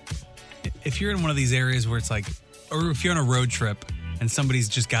 if you're in one of these areas where it's like, or if you're on a road trip and somebody's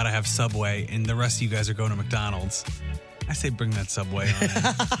just got to have Subway and the rest of you guys are going to McDonald's, I say bring that Subway on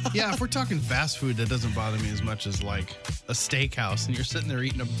in. Yeah, if we're talking fast food, that doesn't bother me as much as like a steakhouse and you're sitting there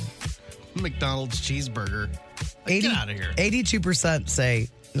eating a McDonald's cheeseburger. Like, get out of here. 82% say,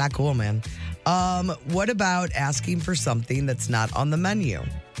 not cool, man. What about asking for something that's not on the menu?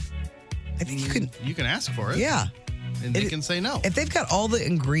 I think You can ask for it. yeah. And they can say no. If they've got all the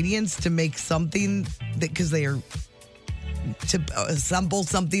ingredients to make something because they are to assemble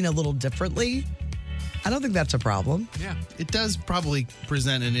something a little differently, I don't think that's a problem. Yeah. It does probably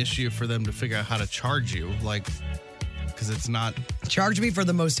present an issue for them to figure out how to charge you, like, because it's not. Charge me for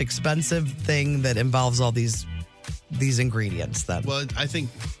the most expensive thing that involves all these ingredients then. Well, I think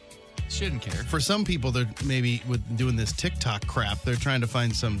Shouldn't care. for some people, they're maybe with doing this TikTok crap, they're trying to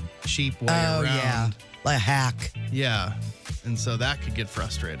find some cheap way around. yeah. Like a hack. Yeah. And so that could get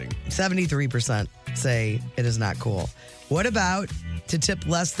frustrating. 73% say it is not cool. What about to tip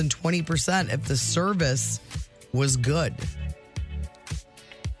less than 20% if the service was good?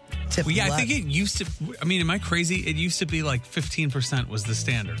 Tip Well, yeah, I less. think it used to. I mean, am I crazy? It used to be like 15% was the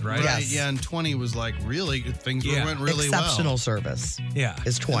standard, right? Yeah. Right. Yes. Yeah. And 20 was like really, things Yeah. went really exceptional well. service Yeah.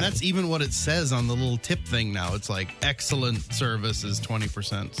 is 20. And that's even what it says on the little tip thing now. It's like excellent service is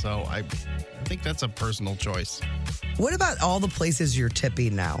 20%. So I think that's a personal choice. What about all the places you're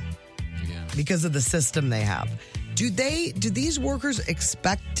tipping now Yeah. because of the system they have? Do these workers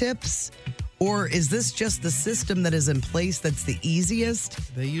expect tips, or is this just the system that is in place that's the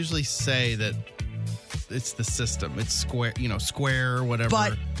easiest? They usually say that it's the system. It's square, square, whatever.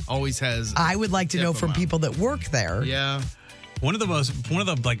 But always has. I would like to tip know from amount. people that work there. Yeah. One of the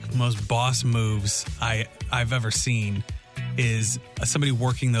most boss moves I've ever seen is somebody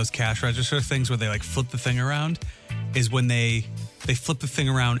working those cash register things where they like flip the thing around. Is when they flip the thing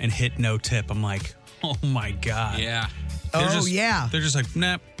around and hit no tip. I'm like, oh my god. Yeah. Yeah. They're just like,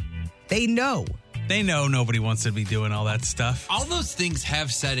 nah. They know. They know nobody wants to be doing all that stuff. All those things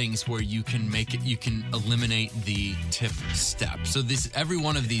have settings where you can eliminate the tip step. So every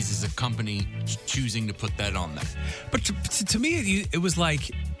one of these is a company choosing to put that on there. But to me, it was like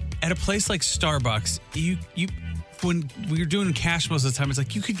at a place like Starbucks, you when you're doing cash most of the time, it's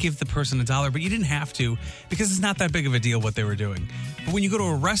like you could give the person $1, but you didn't have to because it's not that big of a deal what they were doing. But when you go to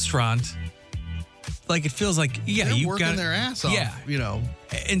a restaurant, like it feels like They're you working got their ass off. Yeah,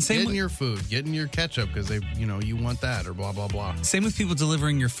 and same Getting with, your food, getting your ketchup because they, you want that or blah, blah, blah. same with people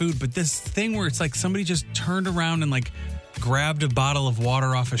delivering your food. But this thing where it's like somebody just turned around and like grabbed a bottle of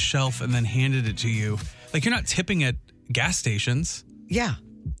water off a shelf and then handed it to you. Like you're not tipping at gas stations. Yeah.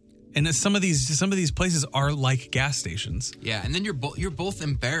 And some of these places are like gas stations. Yeah, and then you're both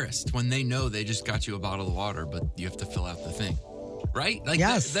embarrassed when they know they just got you a bottle of water, but you have to fill out the thing, right? Like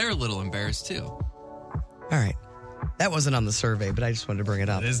Yes. they're a little embarrassed too. All right. That wasn't on the survey, but I just wanted to bring it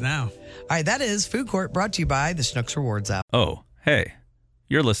up. It is now. All right, that is Food Court brought to you by the Schnucks Rewards app. Oh, hey,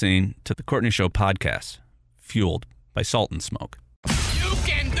 you're listening to the Courtney Show podcast, fueled by Salt and Smoke. You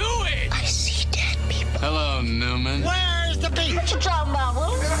can do it! I see dead people. Hello, Newman. Where's the beef? What you talking about,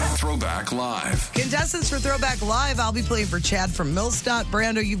 Will? Throwback Live. Contestants for Throwback Live, I'll be playing for Chad from Millstadt.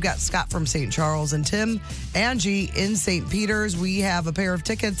 Brando, you've got Scott from St. Charles, and Tim, Angie in St. Peter's. We have a pair of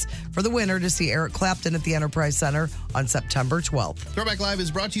tickets for the winner to see Eric Clapton at the Enterprise Center on September 12th. Throwback Live is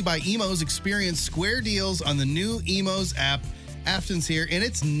brought to you by Emos. Experience square deals on the new Emos app. Afton's here, and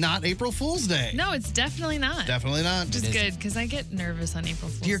it's not April Fool's Day. No, it's definitely not. Definitely not. Which is good because I get nervous on April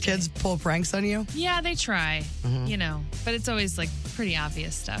Fool's Do your Day. kids pull pranks on you? Yeah, they try, but it's always like pretty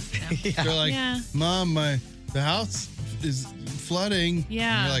obvious stuff. They're like, Yeah. Mom, the house is flooding.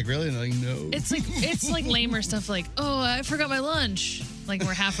 Yeah. And you're like, really? And they're like, no. It's like lamer stuff like, oh, I forgot my lunch. Like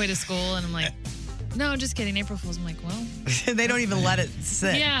we're halfway to school and I'm like, no, just kidding. April Fool's. I'm like, well. They don't even let it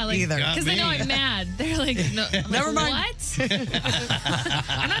sit either. Because they know I'm mad. They're like, no, I'm Never like, mind. What?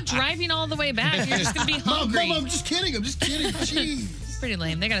 I'm not driving all the way back. You're just going to be hungry. Mom, I'm just kidding. Jeez. It's pretty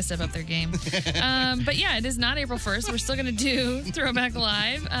lame. They got to step up their game. But yeah, it is not April 1st. We're still going to do Throwback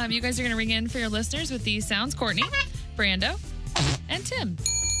Live. You guys are going to ring in for your listeners with these sounds. Courtney, Brando, and Tim.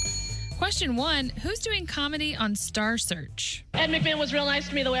 Question 1, who's doing comedy on Star Search? Ed McMahon was real nice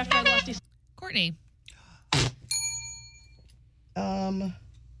to me, though, after I lost his... Courtney.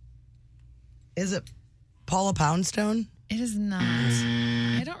 Is it Paula Poundstone? It is not.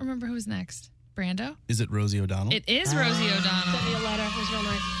 I don't remember who's next. Brando? Is it Rosie O'Donnell? It is Rosie O'Donnell. Sent me a letter. It was real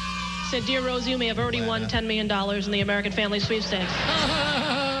nice. Said, "Dear Rosie, you may have already won $10 million in the American Family Sweepstakes."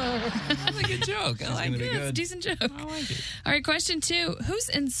 That's a good joke. I like it. It's a decent joke. I like it. All right, question 2. Who's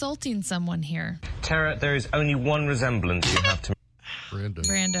insulting someone here? Tara, there is only one resemblance you have to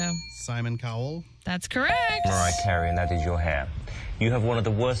Brando. Simon Cowell. That's correct. Mariah Carey, and that is your hair. You have one of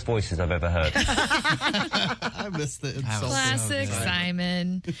the worst voices I've ever heard. I missed the insult. Classic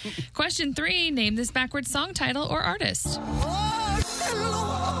Simon. Question 3. Name this backwards song title or artist.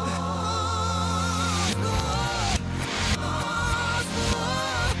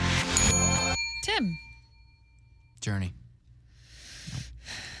 Tim. Journey.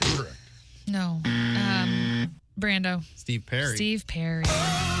 No. Brando. Steve Perry. Steve Perry.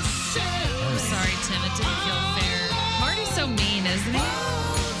 I'm sorry, Tim. It didn't feel fair. Marty's so mean, isn't he?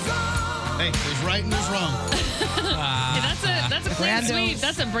 Hey, there's right and there's wrong. Hey, that's a clean sweep.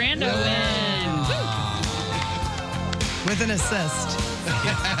 That's a Brando win. With an assist.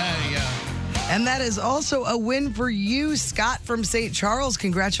 Yeah. And that is also a win for you, Scott from St. Charles.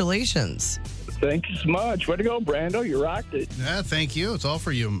 Congratulations. Thank you so much. Way to go, Brando. You rocked it. Yeah, thank you. It's all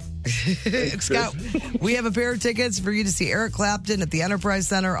for you. Scott, we have a pair of tickets for you to see Eric Clapton at the Enterprise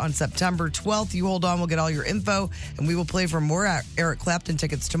Center on September 12th. You hold on, we'll get all your info, and we will play for more Eric Clapton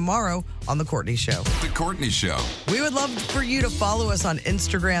tickets tomorrow on The Courtney Show. The Courtney Show. We would love for you to follow us on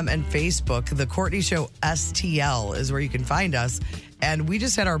Instagram and Facebook. The Courtney Show STL is where you can find us. And we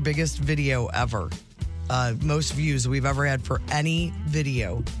just had our biggest video ever. Most views we've ever had for any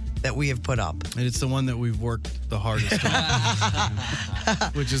video that we have put up. And it's the one that we've worked the hardest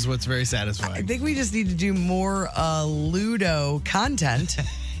on, which is what's very satisfying. I think we just need to do more Ludo content,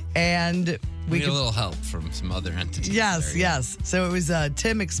 and We need a little help from some other entities. Yes, yes. So it was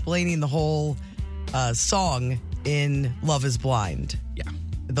Tim explaining the whole song in Love is Blind. Yeah.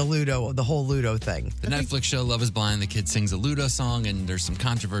 The whole Ludo thing. The Netflix show Love is Blind, the kid sings a Ludo song, and there's some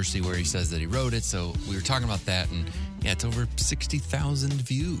controversy where he says that he wrote it. So we were talking about that, and yeah, it's over 60,000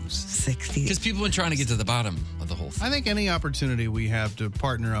 views. 60. Because people have been trying to get to the bottom of the whole thing. I think any opportunity we have to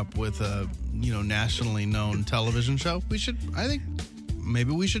partner up with a nationally known television show,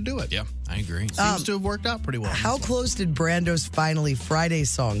 maybe we should do it. Yeah, I agree. Seems to have worked out pretty well. How close did Brando's Finally Friday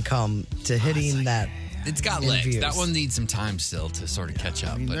song come to hitting that? It's got legs. Views? That one needs some time still to sort of catch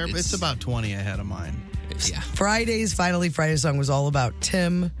up. But it's about 20 ahead of mine. Yeah. Friday's Finally Friday song was all about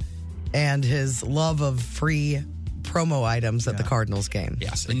Tim and his love of free promo items at the Cardinals game.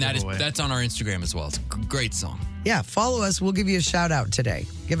 Yes, and that's on our Instagram as well. It's a great song. Yeah, follow us. We'll give you a shout out today.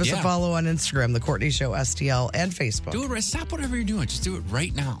 Give us a follow on Instagram, The Courtney Show STL, and Facebook. Do it right. Stop whatever you're doing. Just do it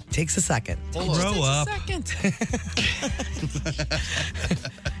right now. Takes a second. Grow up.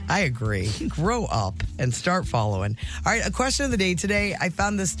 I agree. Grow up and start following. All right, a question of the day today. I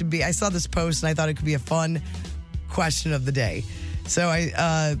saw this post and I thought it could be a fun question of the day. So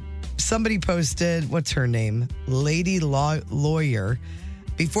somebody posted, what's her name? Lady Lawyer.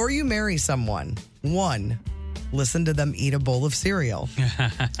 Before you marry someone, 1, listen to them eat a bowl of cereal.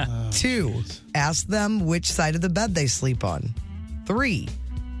 2, ask them which side of the bed they sleep on. 3,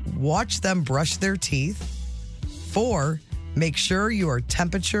 watch them brush their teeth. 4, make sure you are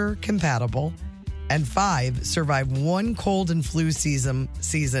temperature compatible. And 5, survive 1 cold and flu season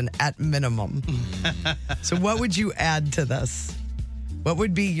at minimum. So what would you add to this? What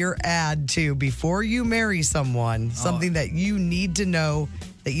would be your add to before you marry someone, something that you need to know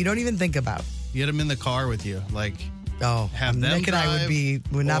that you don't even think about? Get them in the car with you. Have them Nick and drive, I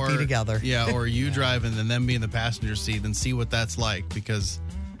would not be together. Yeah, or you drive and then them be in the passenger seat and see what that's like. Because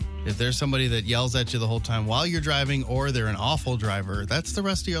if there's somebody that yells at you the whole time while you're driving, or they're an awful driver, that's the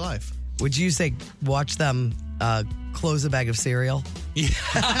rest of your life. Would you say watch them close a bag of cereal? Yeah.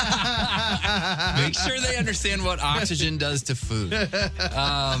 Make sure they understand what oxygen does to food.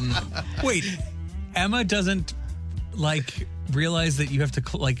 Wait, Emma doesn't realize that you have to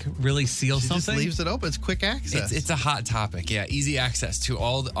really seal She something? just leaves it open. It's quick access. It's a hot topic. Yeah, easy access to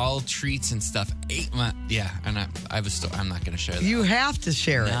all treats and stuff. Yeah, and I'm not going to share that. You have to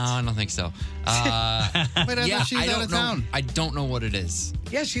share it. No, I don't think so. Wait, I thought she's out of town. I don't know what it is.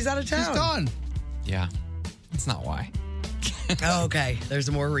 Yeah, she's out of town. She's gone. Yeah, that's not why. Oh, okay. There's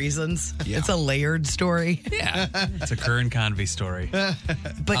more reasons. Yeah. It's a layered story. Yeah. It's a Curran Convey story.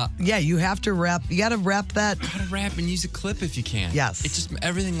 But you have to wrap. You got to wrap that. Gotta wrap and use a clip if you can. Yes. It just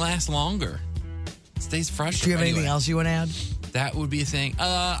everything lasts longer. It stays fresh. Do you have anything else you want to add? That would be a thing.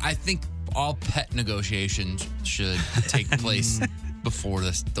 I think all pet negotiations should take place before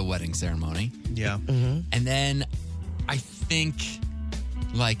the wedding ceremony. Yeah. Mm-hmm. And then I think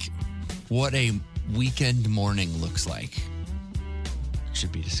what a weekend morning looks like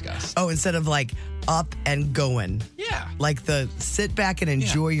should be discussed. Oh, instead of like up and going. Yeah. Like the sit back and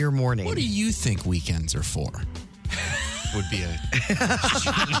enjoy your morning. What do you think weekends are for? Would be a...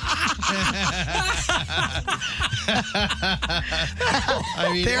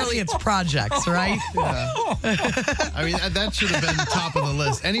 Apparently it's projects, right? I mean, that should have been top of the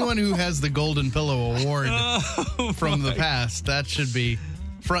list. Anyone who has the Golden Pillow Award from the past, that should be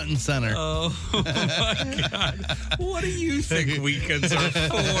front and center. Oh my God. What do you think weekends are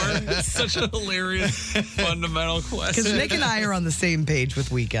for? It's such a hilarious fundamental question. Because Nick and I are on the same page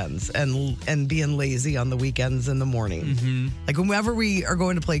with weekends and being lazy on the weekends in the morning. Mm-hmm. Like whenever we are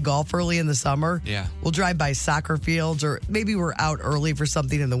going to play golf early in the summer, we'll drive by soccer fields, or maybe we're out early for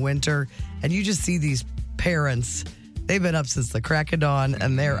something in the winter, and you just see these parents. They've been up since the crack of dawn,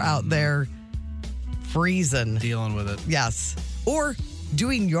 and they're out there freezing. Dealing with it. Yes. Or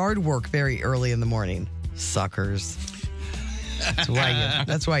doing yard work very early in the morning. Suckers.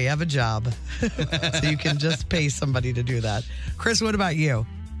 That's why you have a job. So you can just pay somebody to do that. Chris, what about you?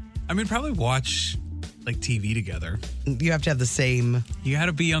 I mean, probably watch like TV together. You have to have the same. You got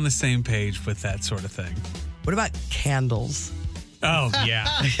to be on the same page with that sort of thing. What about candles? Oh, yeah.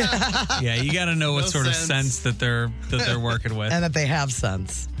 Yeah, you got to know what sort of sense that they're working with. And that they have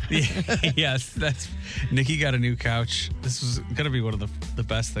sense. Yes, Nikki got a new couch. This was going to be one of the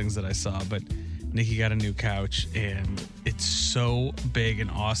best things that I saw, but Nikki got a new couch, and it's so big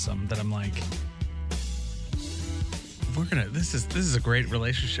and awesome that I'm like, this is a great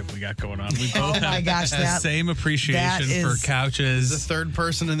relationship we got going on. We both have the same appreciation for couches. The third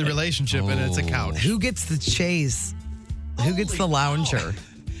person in the relationship, and it's a couch. Who gets the chaise? Who gets the lounger?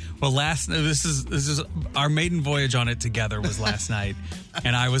 Well, this is our maiden voyage on it together was last night,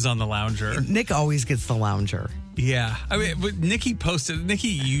 and I was on the lounger. Nick always gets the lounger. Yeah, I mean, but Nikki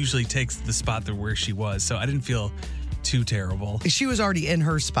usually takes the spot where she was, so I didn't feel too terrible. She was already in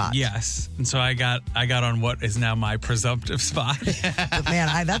her spot. Yes, and so I got on what is now my presumptive spot. But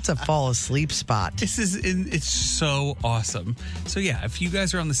man, that's a fall asleep spot. It's so awesome. So yeah, if you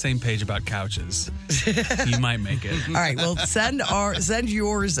guys are on the same page about couches, you might make it. All right, well, send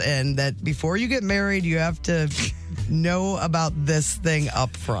yours in. That before you get married, you have to know about this thing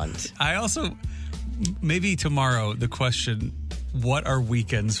up front. I also maybe tomorrow the question, what are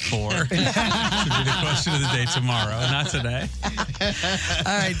weekends for? Should be the question of the day tomorrow, not today.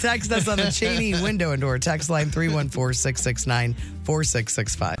 All right, text us on the Cheney window and door. Text line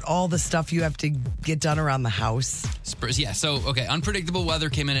 314-669-4665. All the stuff you have to get done around the house. Yeah, so, okay, unpredictable weather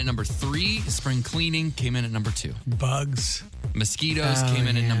came in at number 3. Spring cleaning came in at number 2. Bugs. Mosquitoes came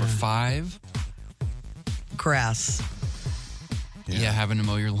in at number 5. Grass. Yeah, having to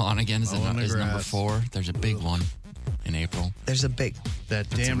mow your lawn again is number 4. There's a big one in April. There's a big... That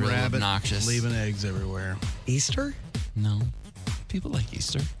damn rabbit obnoxious. Leaving eggs everywhere. Easter? No. People like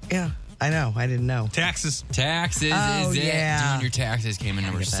Easter. Yeah, I know. I didn't know. Taxes. Oh, is yeah. it. Doing your taxes came in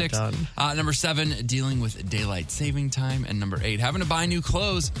number 6. Number 7, dealing with daylight saving time. And number 8, having to buy new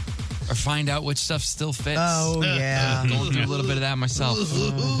clothes or find out which stuff still fits. Oh, yeah. Going through a little bit of that myself.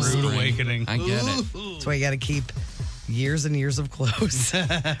 Rude awakening. I get it. That's why you got to keep years and years of clothes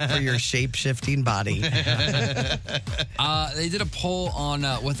for your shape-shifting body. They did a poll on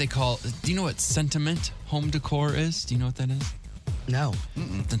what they call, do you know what sentiment home decor is? Do you know what that is? No.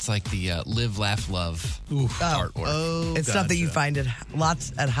 It's like the live, laugh, love artwork. Oh, it's stuff that you find at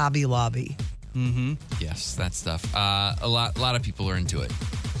Hobby Lobby. Mm-hmm. Yes, that stuff. A lot of people are into it.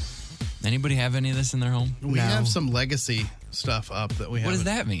 Anybody have any of this in their home? We have some legacy stuff up that we have. What does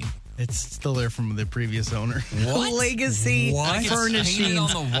that mean? It's still there from the previous owner. What? Legacy furnishings. On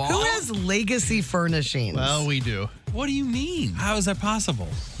the wall? Who has legacy furnishings? Well, we do. What do you mean? How is that possible?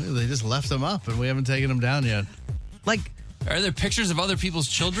 They just left them up, and we haven't taken them down yet. Like, are there pictures of other people's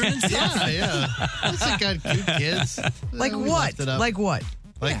children and stuff? Yeah. They got cute kids. Like what? Like what?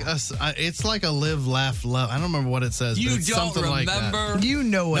 Like us, it's like a live, laugh, love. I don't remember what it says. You but it's don't something remember? Like that. You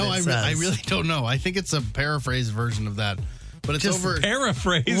know what it says. I really don't know. I think it's a paraphrase version of that. But it's Just over.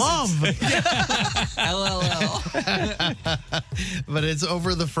 Paraphrase. Love. LLL. But it's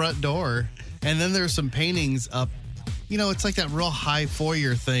over the front door. And then there's some paintings up. You know, it's like that real high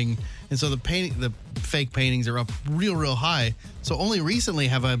foyer thing. And so the fake paintings are up real high. So only recently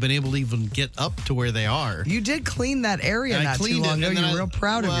have I been able to even get up to where they are. You did clean that area And not too long ago. You're real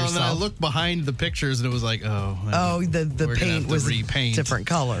proud of yourself. And then I looked behind the pictures and it was like, the paint was repaint. different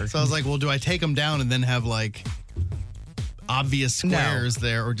color. So I was like, well, do I take them down and then have like obvious squares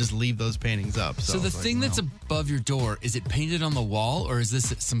there or just leave those paintings up. So the thing that's above your door, is it painted on the wall or is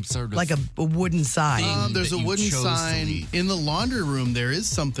this some sort of... Like a wooden sign? There's a wooden sign. In the laundry room, there is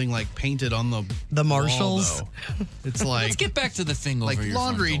something like painted on the Marshalls? wall, though. It's like... Let's get back to the thing like over your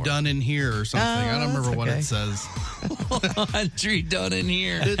laundry front door. done in here or something. I don't remember what it says. Laundry done in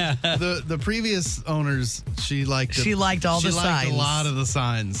here. The previous owners, she liked all the signs. A lot of the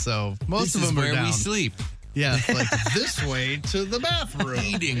signs, so most of them are where down. we sleep. Yeah, it's like this way to the bathroom.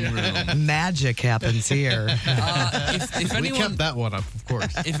 Eating room. Magic happens here. If anyone, we kept that one up, of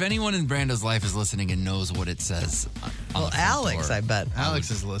course. If anyone in Brando's life is listening and knows what it says, on the front Alex, door, I bet.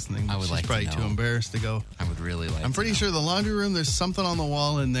 Alex is listening. I would She's like to probably know. too embarrassed to go. I would really like. I'm pretty sure the laundry room. There's something on the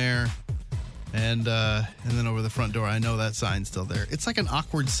wall in there, and then over the front door, I know that sign's still there. It's like an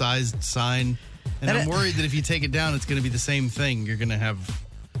awkward sized sign, and I'm worried that if you take it down, it's going to be the same thing. You're going to have.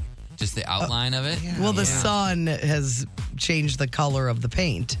 Just the outline of it? Well, the sun has changed the color of the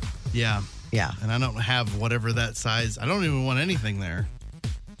paint. Yeah. Yeah. And I don't have whatever that size. I don't even want anything there.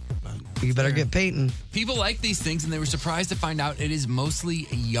 You better get painting. People like these things, and they were surprised to find out it is mostly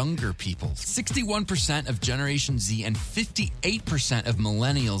younger people. 61% of Generation Z and 58% of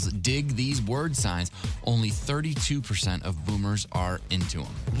millennials dig these word signs. Only 32% of boomers are into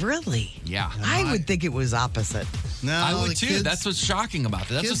them. Really? Yeah. I would think it was opposite. No, I would the too. kids- That's what's shocking about it.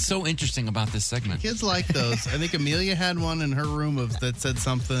 That's what's so interesting about this segment. Kids like those. I think Amelia had one in her room that said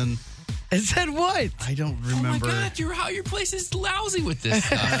something. It said what? I don't remember. Oh my God, your place is lousy with this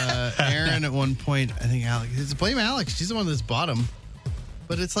stuff. Aaron at one point, I think Alex. Blame Alex. She's the one that's bought them.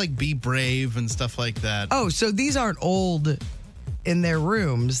 But it's like be brave and stuff like that. Oh, so these aren't old in their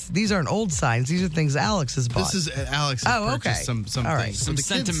rooms. These aren't old signs. These are things Alex has bought. This is Alex has purchased some All right. things. Some The kids-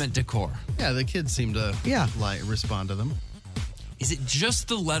 sentiment decor. Yeah, the kids seem to respond to them. Is it just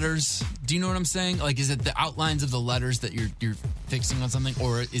the letters? Do you know what I'm saying? Like, is it the outlines of the letters that you're fixing on something,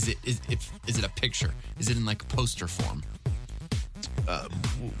 or is it a picture? Is it in like a poster form?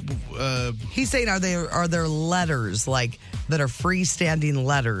 He's saying, are there letters like that are freestanding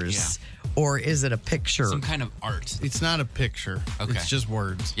letters, or is it a picture? Some kind of art. It's not a picture. Okay. It's just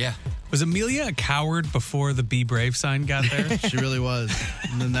words. Yeah. Was Amelia a coward before the Be Brave sign got there? She really was.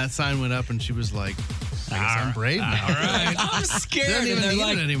 And then that sign went up, and she was like, I guess I'm brave now. All right. I'm scared. They don't even And they're need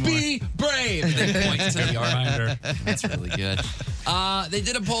like, it anymore. be brave. And they point to the Reminder. art. That's really good. They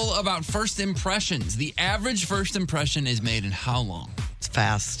did a poll about first impressions. The average first impression is made in how long? It's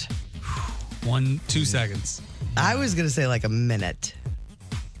fast. 2 seconds. I was going to say like a minute.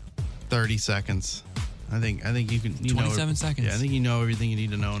 30 seconds. I think you can. 27 seconds. Yeah, I think you know everything you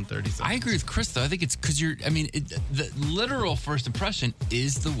need to know in 30 seconds. I agree with Chris, though. I think it's because the literal first impression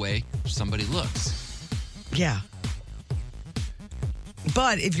is the way somebody looks. Yeah.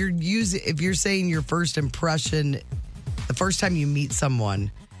 But if you're saying your first impression, the first time you meet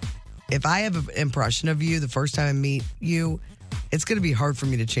someone, if I have an impression of you the first time I meet you, it's going to be hard for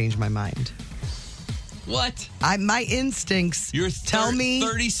me to change my mind. What? My instincts tell me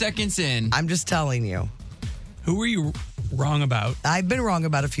 30 seconds in. I'm just telling you. Who were you wrong about? I've been wrong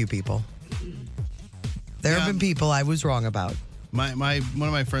about a few people. There have been people I was wrong about. One of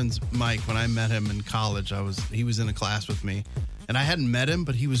my friends, Mike, when I met him in college, he was in a class with me, and I hadn't met him,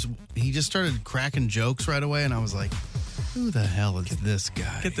 but he just started cracking jokes right away, and I was like, who the hell is this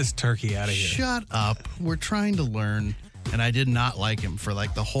guy? Get this turkey out of here. Shut up. We're trying to learn. And I did not like him for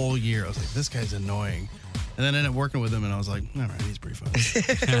like the whole year. I was like, this guy's annoying. And then I ended up working with him, and I was like, all right, he's pretty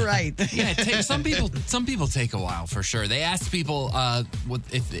funny. Right. Yeah, some people take a while for sure. They asked people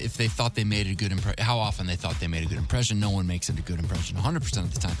if they thought they made a good impression, how often they thought they made a good impression. No one makes it a good impression 100%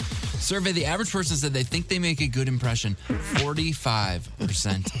 of the time. Survey, the average person said they think they make a good impression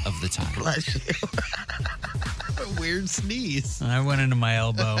 45% of the time. Bless you. A weird sneeze. I went into my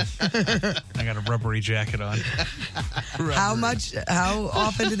elbow. I got a rubbery jacket on. How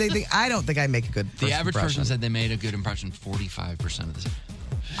often do they think? I don't think I make a good first The average impression. person said they made a good impression 45% of the time.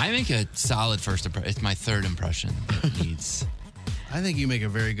 I make a solid first impression. It's my third impression that needs. I think you make a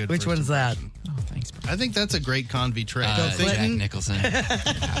very good Which first one's that? Oh, thanks, bro. I think that's a great convy trait. Jack Nicholson.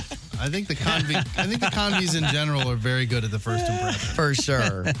 I think the convies in general are very good at the first impression. For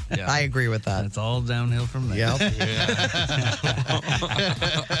sure. Yeah. I agree with that. It's all downhill from there. Yep.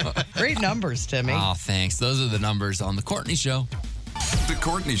 Great numbers, Timmy. Oh, thanks. Those are the numbers on The Courtney Show. The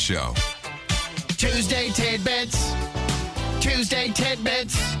Courtney Show. Tuesday tidbits. Tuesday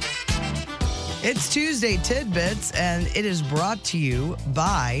tidbits. It's Tuesday Tidbits, and it is brought to you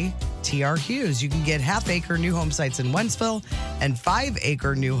by TR Hughes. You can get half-acre new home sites in Wentzville and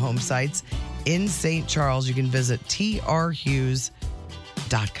 5-acre new home sites in St. Charles. You can visit trhughes.com.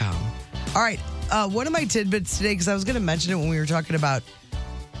 All right, one of my tidbits today, because I was going to mention it when we were talking about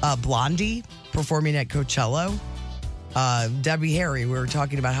Blondie performing at Coachella. Debbie Harry, we were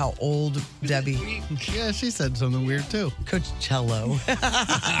talking about how old Debbie. Yeah, she said something weird too. Coachella.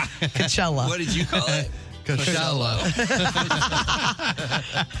 Coachella. What did you call it? Coachella.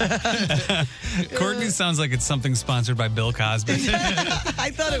 Courtney sounds like it's something sponsored by Bill Cosby.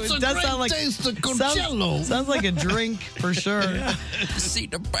 I thought it does sound like taste of Coachella. sounds like a drink for sure. See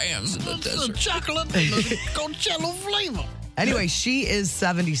the bands in the desert. Chocolate and the Coachella flavor. Anyway, she is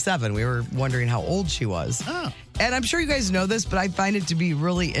 77. We were wondering how old she was. Oh. And I'm sure you guys know this, but I find it to be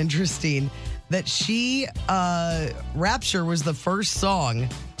really interesting that Rapture was the first song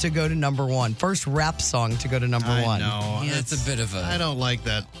to go to number one. First rap song to go to number one. I know. Yeah, it's a bit of a... I don't like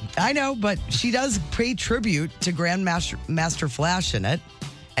that. I know, but she does pay tribute to Grandmaster Flash in it.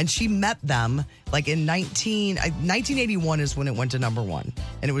 And she met them like in 1981 is when it went to number one.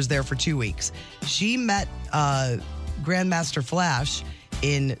 And it was there for 2 weeks. She met Grandmaster Flash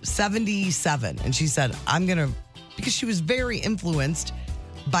in 77. And she said, because she was very influenced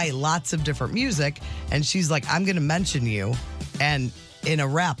by lots of different music. And she's like, I'm going to mention you. And in a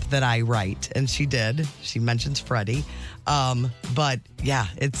rap that I write. And she did. She mentions Freddie. But yeah,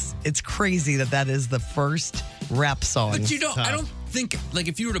 it's crazy that is the first rap song. But I don't think, like,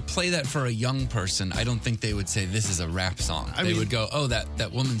 if you were to play that for a young person, I don't think they would say this is a rap song. They would go, oh,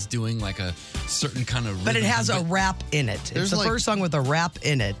 that woman's doing like a certain kind of rhythm. But it has a rap in it. It's the first song with a rap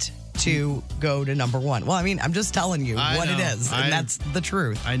in it to go to number one. Well, I mean, I'm just telling you what it is, and that's the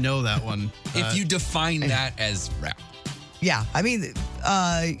truth. I know that one. If you define that as rap. Yeah, I mean,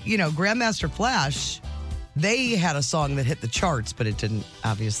 Grandmaster Flash, they had a song that hit the charts, but it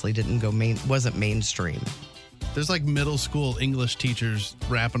wasn't mainstream. There's like middle school English teachers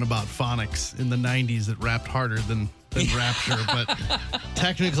rapping about phonics in the 90s that rapped harder than Rapture, but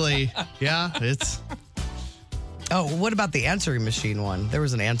technically, yeah, it's... Oh, what about the answering machine one? There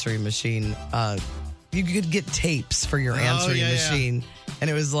was an answering machine. You could get tapes for your answering machine. And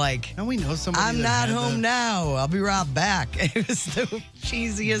it was like, and we know somebody. I'm not home now. I'll be right back. It was the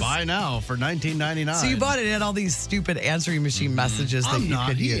cheesiest. Buy now for $19.99. So you bought it, had all these stupid answering machine messages that you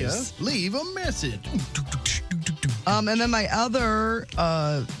could use. Leave a message. And then my other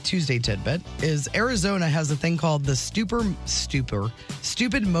Tuesday tidbit is Arizona has a thing called the stupid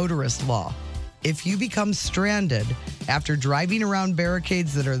motorist law. If you become stranded after driving around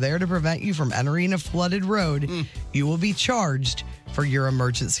barricades that are there to prevent you from entering a flooded road, you will be charged for your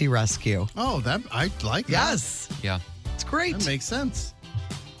emergency rescue. Oh, I like that. Yes. Yeah. It's great. That makes sense.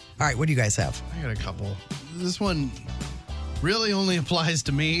 All right, what do you guys have? I got a couple. This one really only applies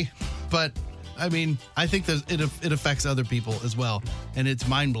to me, but I mean, I think it affects other people as well, and it's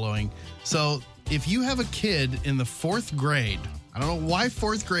mind-blowing. So if you have a kid in the 4th grade, I don't know why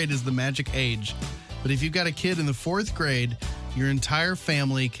 4th grade is the magic age, but if you've got a kid in the 4th grade, your entire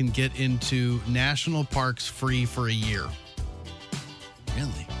family can get into national parks free for a year.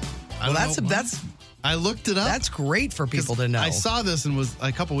 Really? Well, that's I looked it up. That's great for people to know. I saw this and was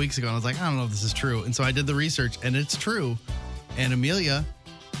a couple weeks ago, and I was like, I don't know if this is true. And so I did the research, and it's true. And Amelia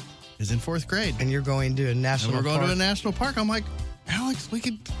is in 4th grade. And you're going to a national park. And we're going to a national park. I'm like, Alex, we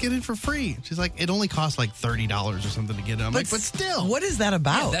could get in for free. She's like, it only costs like $30 or something to get in. I'm like, but still. What is that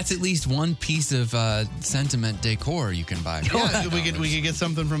about? Yeah, that's at least one piece of sentiment decor you can buy. Yeah, we could get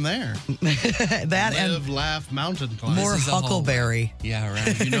something from there. That Live, laugh, mountain climb. More huckleberry. Yeah,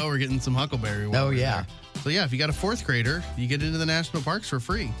 right. You know we're getting some huckleberry. Oh, yeah. There. So, yeah, if you got a 4th grader, you get into the national parks for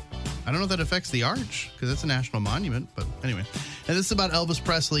free. I don't know if that affects the Arch, because it's a national monument. But anyway. And this is about Elvis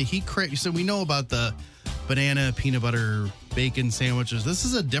Presley. So we know about the banana, peanut butter, bacon sandwiches. This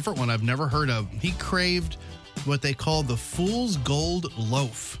is a different one I've never heard of. He craved what they call the Fool's Gold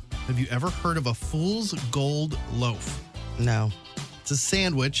Loaf. Have you ever heard of a Fool's Gold Loaf? No. It's a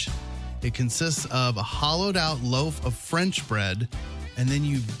sandwich. It consists of a hollowed out loaf of French bread, and then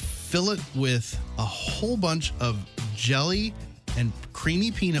you fill it with a whole bunch of jelly and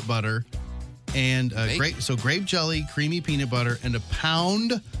creamy peanut butter and grape jelly, creamy peanut butter, and a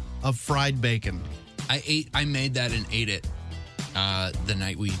pound of fried bacon. I made that and ate it the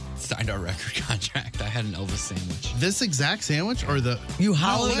night we signed our record contract. I had an Elvis sandwich. This exact sandwich or the... You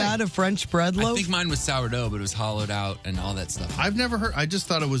hollowed out a French bread loaf? I think mine was sourdough, but it was hollowed out and all that stuff. I've never heard... I just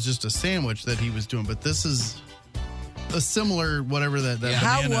thought it was just a sandwich that he was doing, but this is a similar whatever that Yeah.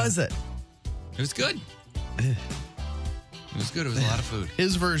 How was it? It was good. It was good. It was a lot of food.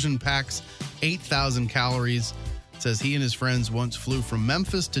 His version packs 8,000 calories. It says he and his friends once flew from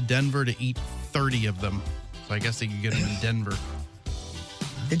Memphis to Denver to eat 30 of them. So I guess they could get them in Denver.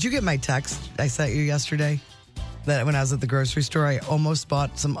 Did you get my text I sent you yesterday? that when I was at the grocery store, I almost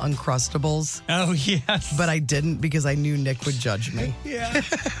bought some Uncrustables. Oh, yes. But I didn't because I knew Nick would judge me. Yeah.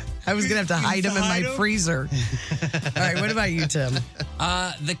 I was going to have to hide them in my freezer. All right, what about you, Tim?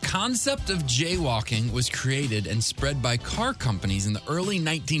 The concept of jaywalking was created and spread by car companies in the early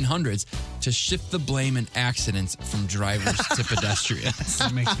 1900s to shift the blame in accidents from drivers to pedestrians.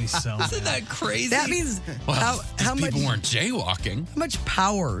 That makes me so mad. Isn't that crazy? That means well, how much people weren't jaywalking. How much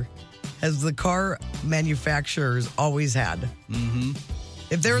power has the car manufacturers always had? Mm-hmm.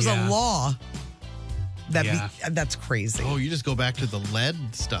 If there's a law, Yeah. that's crazy. Oh, you just go back to the lead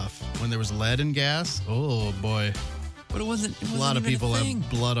stuff. When there was lead in gas, oh boy. But it wasn't a lot of even a people thing.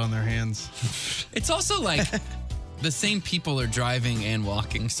 have blood on their hands. It's also like the same people are driving and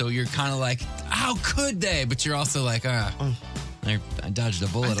walking, so you're kind of like, how could they? But you're also like, I dodged a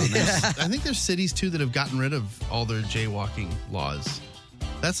bullet on this. I think there's cities too that have gotten rid of all their jaywalking laws.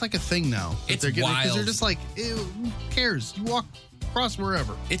 That's like a thing now. It's Because wild. they're just like, ew, who cares? You walk across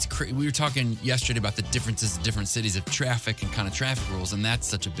wherever. It's we were talking yesterday about the differences in different cities of traffic and kind of traffic rules, and that's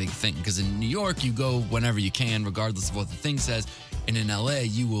such a big thing. Because in New York, you go whenever you can, regardless of what the thing says. And in LA,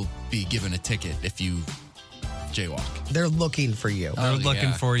 you will be given a ticket if you jaywalk. They're looking for you. They're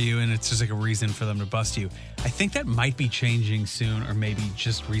looking for you, and it's just like a reason for them to bust you. I think that might be changing soon, or maybe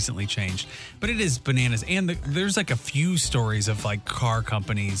just recently changed. But it is bananas. And there's like a few stories of like car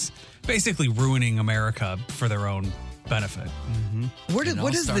companies basically ruining America for their own benefit. Mm-hmm. Where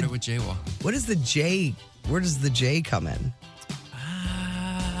started with jaywalk. What is the J? Where does the J come in?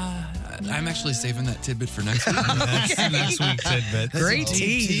 I'm actually saving that tidbit for next week. That's the next week tidbit. Great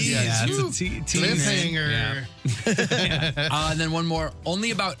tease. Yeah, it's a Cliffhanger. And then one more.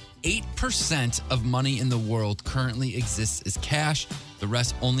 Only about 8% of money in the world currently exists as cash. The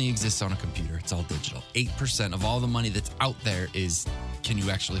rest only exists on a computer. It's all digital. 8% of all the money that's out there can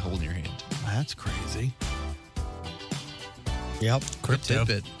you actually hold in your hand? That's crazy. Yep. Crypto.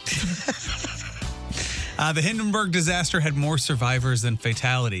 Tidbit. The Hindenburg disaster had more survivors than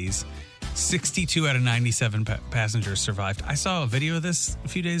fatalities. 62 out of 97 passengers survived. I saw a video of this a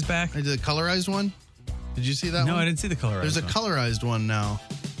few days back. The colorized one? Did you see that one? No, I didn't see the colorized There's a one. colorized one now.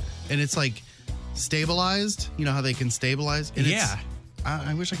 And it's like stabilized. You know how they can stabilize? And Yeah.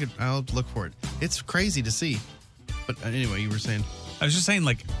 I wish I could. I'll look for it. It's crazy to see. But anyway, you were saying. I was just saying,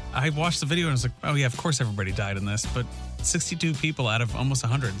 like, I watched the video and I was like, oh, yeah, of course everybody died in this. But 62 people out of almost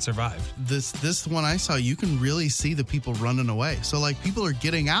 100 survived. This one I saw, you can really see the people running away. So, like, people are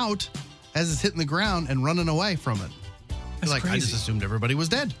getting out as it's hitting the ground and running away from it. That's like, crazy. I just assumed everybody was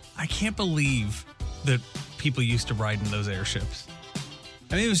dead. I can't believe that people used to ride in those airships.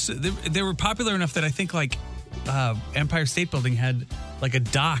 I mean, they were popular enough that I think, like, Empire State Building had, like, a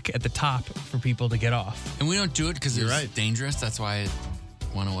dock at the top for people to get off. And we don't do it because it's right. dangerous. That's why it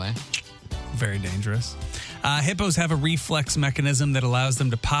went away. Very dangerous. Hippos have a reflex mechanism that allows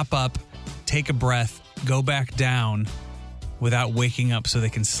them to pop up, take a breath, go back down without waking up so they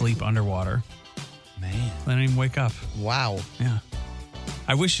can sleep underwater. Man. They don't even wake up. Wow. Yeah.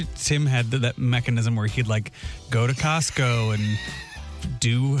 I wish Tim had that mechanism where he'd like go to Costco and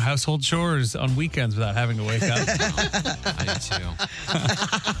do household chores on weekends without having to wake up. I do too.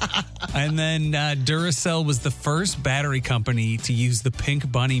 And then Duracell was the first battery company to use the pink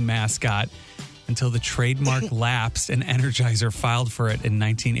bunny mascot until the trademark lapsed and Energizer filed for it in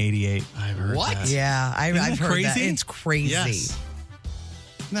 1988. I've heard What? that. Yeah, I've Isn't it heard that. crazy? It's crazy. Yes.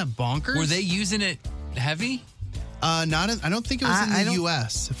 Isn't that bonkers? Were they using it heavy? Not in, I don't think it was I in the don't-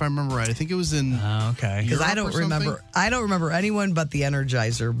 U.S., if I remember right. I think it was in Okay. Because I Europe don't or remember. something? I don't remember anyone but the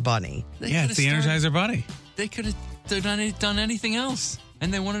Energizer Bunny. Yeah, it's the Energizer bunny. They could have done anything else.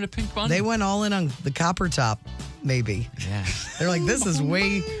 And they wanted a pink bunny. They went all in on the copper top, maybe. Yeah. They're like, this is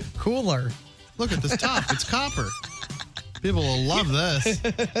way cooler. Look at this top. It's copper. People will love this.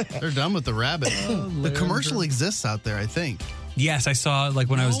 They're done with the rabbit. The commercial exists out there, I think. Yes, I saw like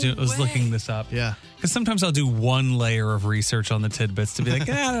when I was No was way. looking this up. Yeah. Because sometimes I'll do one layer of research on the tidbits to be like,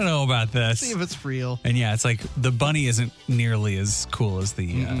 I don't know about this. See if it's real. And yeah, it's like the bunny isn't nearly as cool as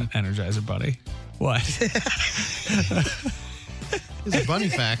the Energizer bunny. What? These are bunny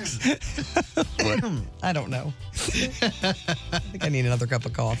facts. I don't know. I think I need another cup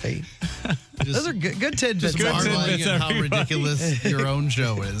of coffee. Those are good tidbits. Just marveling tidbits, at how everybody. ridiculous your own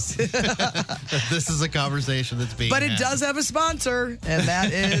show is. This is a conversation that's being But it had. does have a sponsor, and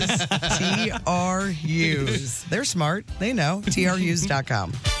that is TRUs. They're smart. They know.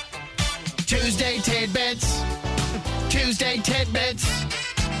 TRUs.com. Tuesday tidbits. Tuesday tidbits.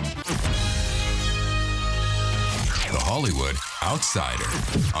 The Hollywood Outsider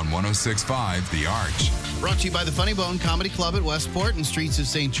on 106.5 The Arch. Brought to you by the Funny Bone Comedy Club at Westport and Streets of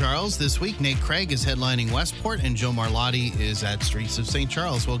St. Charles. This week, Nate Craig is headlining Westport and Joe Marlotti is at Streets of St.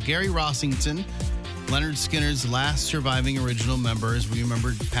 Charles. Well, Gary Rossington, Leonard Skinner's last surviving original member, as we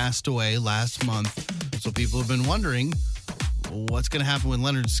remember, passed away last month. So people have been wondering, what's going to happen with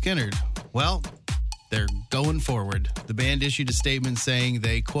Leonard Skinner? Well, they're going forward. The band issued a statement saying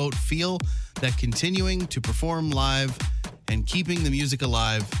they, quote, feel that continuing to perform live and keeping the music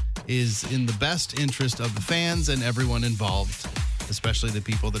alive is in the best interest of the fans and everyone involved, especially the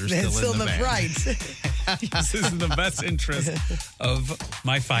people that are still in the band. Right. This is in the best interest of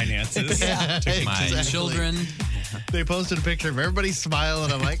my finances. Yeah. My children. They posted a picture of everybody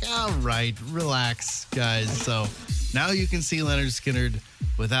smiling. I'm like, all right, relax, guys. So now you can see Leonard Skinner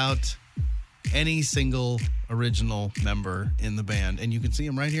without any single original member in the band. And you can see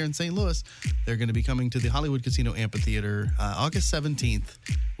them right here in St. Louis. They're going to be coming to the Hollywood Casino Amphitheater August 17th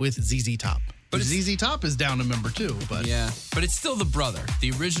with ZZ Top. But ZZ Top is down a member too. But yeah, but it's still the brother.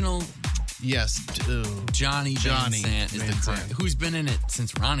 The original, yes, Johnny Van Sant is Van the Sant. current, who's been in it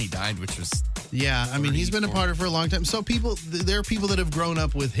since Ronnie died, which was yeah. I mean, he's been a part of it for a long time. So there are people that have grown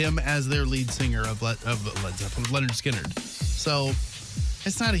up with him as their lead singer of Led Zeppelin, Leonard Skinner. So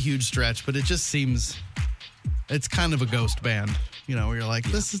it's not a huge stretch, but it just seems it's kind of a ghost band, you know, where you're like,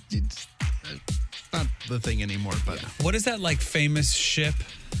 this is it's not the thing anymore. But What is that like famous ship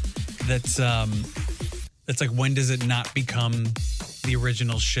that's like, when does it not become the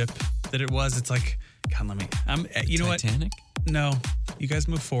original ship that it was? It's like, God, let me, you know what? Titanic? No, you guys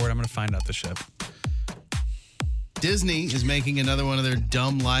move forward. I'm going to find out the ship. Disney is making another one of their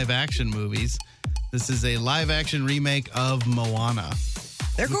dumb live action movies. This is a live action remake of Moana.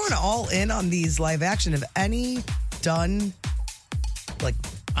 They're going all in on these live action. Have any done, like...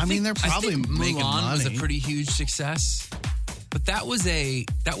 I mean, they're probably making Mulan money. was a pretty huge success, but that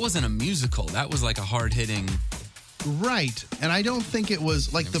wasn't a musical. That was like a hard-hitting... Right. And I don't think it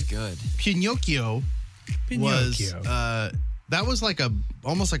was like good. Pinocchio was... that was like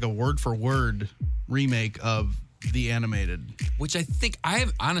almost like a word-for-word remake of the animated. Which I think I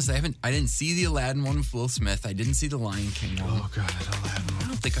didn't see the Aladdin one with Will Smith. I didn't see the Lion King one. Oh God, Aladdin. I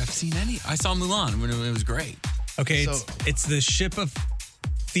don't think I've seen any. I saw Mulan when it was great. Okay, it's the ship of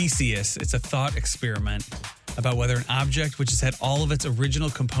Theseus. It's a thought experiment about whether an object which has had all of its original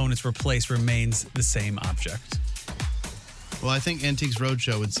components replaced remains the same object. Well, I think Antiques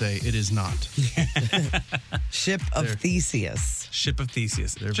Roadshow would say it is not. Ship of Theseus. Ship of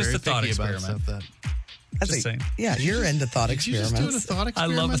Theseus. They're just very a thought picky about experiment. stuff that. Just saying. Yeah, you're into thought Did you experiments. just do a thought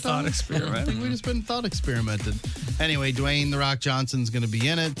experiment? I love a thought on us? experiment. I think we just been thought experimented. Anyway, Dwayne The Rock Johnson's going to be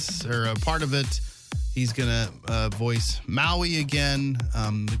in it, or a part of it. He's going to voice Maui again.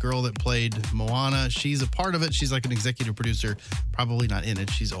 The girl that played Moana, she's a part of it. She's like an executive producer. Probably not in it.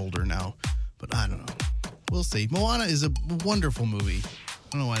 She's older now. But I don't know. We'll see. Moana is a wonderful movie. I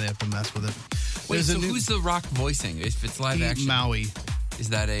don't know why they have to mess with it. Wait, so who's The Rock voicing? If it's live action? Maui. Is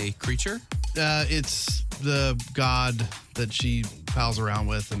that a creature? It's the god that she pals around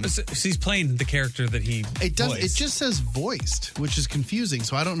with, and she's playing the character that he voiced. It just says voiced, which is confusing.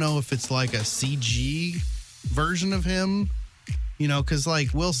 So I don't know if it's like a CG version of him, you know, because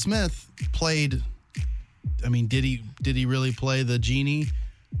like Will Smith played. I mean, did he really play the genie,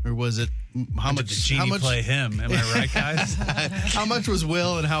 or was it how much? Did the genie play him? Am I right, guys? How much was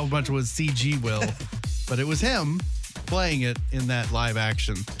Will and how much was CG Will? But it was him playing it in that live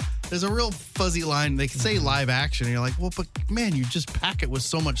action. There's a real fuzzy line. They can say live action, and you're like, well, but man, you just pack it with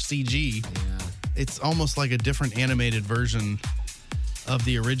so much CG. Yeah. It's almost like a different animated version of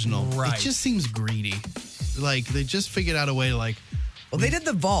the original. Right. It just seems greedy. Like, they just figured out a way to like... Well, they did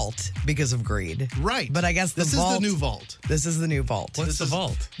the vault because of greed. Right. But I guess this vault... is the new vault. This is the new vault. What's the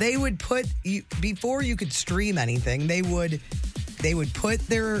vault? They would put... before you could stream anything, they would put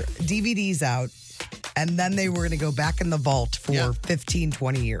their DVDs out, and then they were going to go back in the vault for 15,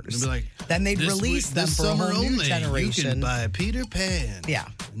 20 years. They'd be like, then they'd release them this for a summer whole new only, generation. You can buy Peter Pan. Yeah.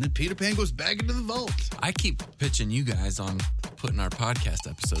 And then Peter Pan goes back into the vault. I keep pitching you guys on putting our podcast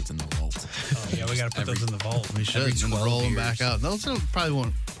episodes in the vault. Oh, yeah, we got to put those in the vault. We should, Every and 12 roll them years. back out. Those probably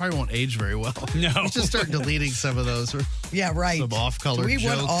won't age very well. No. We should start deleting some of those. Yeah, right. Some off-color Do we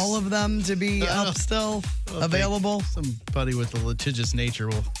jokes. want all of them to be up still, available? Somebody with a litigious nature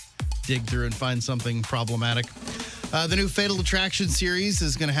will dig through and find something problematic. The new Fatal Attraction series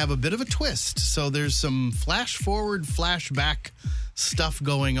is going to have a bit of a twist. So there's some flash forward, flashback stuff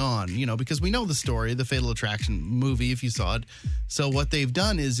going on, you know, because we know the story, the Fatal Attraction movie, if you saw it. So what they've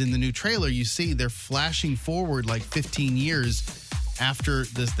done is in the new trailer, you see they're flashing forward like 15 years after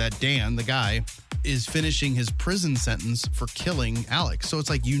that Dan, the guy, is finishing his prison sentence for killing Alex. So it's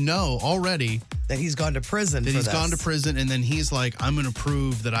like, already that he's gone to prison. That he's gone to prison, and then he's like, I'm going to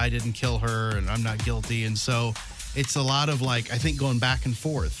prove that I didn't kill her and I'm not guilty. And so it's a lot of I think going back and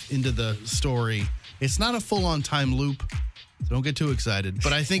forth into the story. It's not a full-on time loop. So don't get too excited.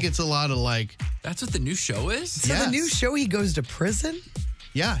 But I think it's a lot of That's what the new show is? So the new show, he goes to prison?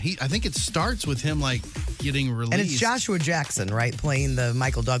 Yeah, I think it starts with him getting released. And it's Joshua Jackson, right? Playing the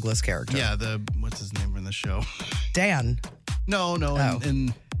Michael Douglas character. Yeah, what's his name in the show? Dan. No.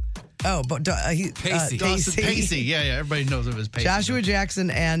 Pacey. Pacey. Yeah, everybody knows of his Pacey. Joshua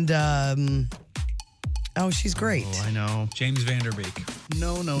Jackson and she's great. Oh, I know. James Vanderbeek.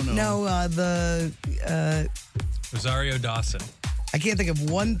 No. No, Rosario Dawson. I can't think of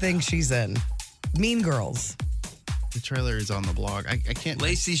one thing she's in. Mean Girls. The trailer is on the blog. I can't.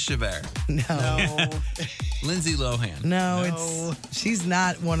 Lacey Chabert. No. Lindsay Lohan. No, she's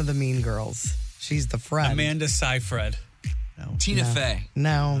not one of the Mean Girls. She's the friend. Amanda Seyfried. No. Tina Fey.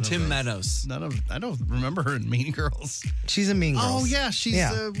 No. Tim Meadows. I don't remember her in Mean Girls. She's in Mean Girls. Oh, yeah. She's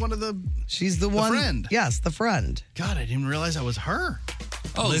one of the... She's the one... friend. Yes, the friend. God, I didn't realize that was her.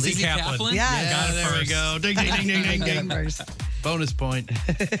 Oh, Lizzie Kaplan? Yeah, there we go. Ding, ding, ding, ding, ding. Bonus point.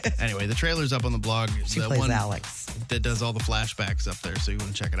 Anyway, the trailer's up on the blog. She the plays one Alex. That does all the flashbacks up there, so you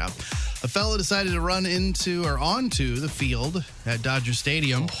want to check it out. A fella decided to run onto the field at Dodger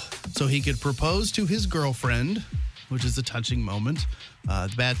Stadium so he could propose to his girlfriend, which is a touching moment.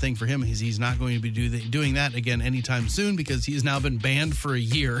 The bad thing for him is he's not going to be doing that again anytime soon because he's now been banned for a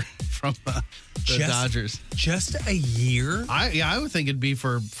year from the Dodgers. Just a year? I would think it'd be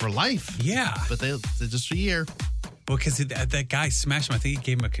for life. Yeah. But they're just a year. Well, because that guy smashed him. I think he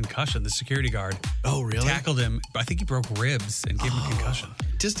gave him a concussion. The security guard. Oh, really? Tackled him. I think he broke ribs and gave him a concussion.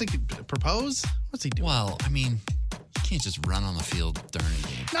 Just to propose? What's he doing? Well, I mean, you can't just run on the field during a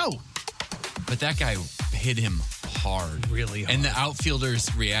game. No. But that guy hit him hard. Really hard. And the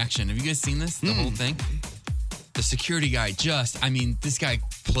outfielder's reaction. Have you guys seen this? The whole thing? The security guy this guy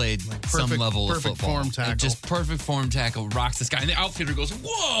played some level of football. Perfect form tackle. Just perfect form tackle, rocks this guy. And the outfielder goes,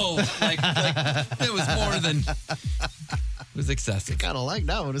 whoa! Like it was more than... It was excessive. Kind of like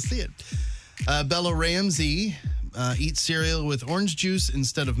that one to see it. Bella Ramsey eats cereal with orange juice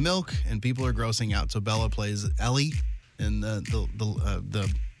instead of milk, and people are grossing out. So Bella plays Ellie in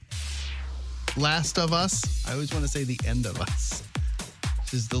the Last of Us. I always want to say the End of Us.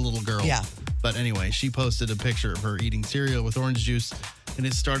 She's the little girl. Yeah. But anyway, she posted a picture of her eating cereal with orange juice, and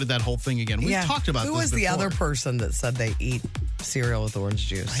it started that whole thing again. We've talked about this Who was before. the other person that said they eat cereal with orange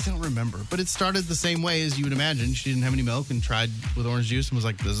juice? I don't remember. But it started the same way as you would imagine. She didn't have any milk and tried with orange juice and was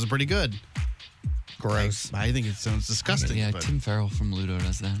like, this is pretty good. Gross. I think it sounds disgusting. Yeah, but... Tim Farrell from Ludo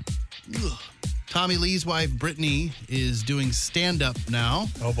does that. Ugh. Tommy Lee's wife, Brittany, is doing stand-up now.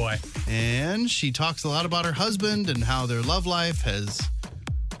 Oh, boy. And she talks a lot about her husband and how their love life has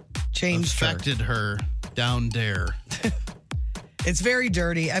affected her down there. It's very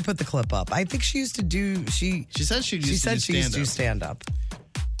dirty. I put the clip up. I think she used to do... She said she used to do stand-up.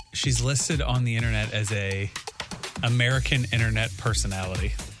 She's listed on the internet as a American internet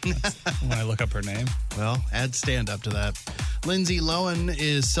personality. That's when I look up her name. Well, add stand-up to that. Lindsay Lohan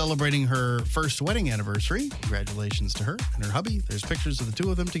is celebrating her first wedding anniversary. Congratulations to her and her hubby. There's pictures of the two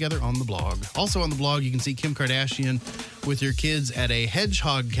of them together on the blog. Also on the blog, you can see Kim Kardashian with your kids at a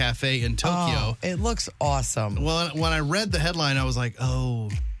hedgehog cafe in Tokyo. Oh, it looks awesome. Well, when I read the headline, I was like, oh,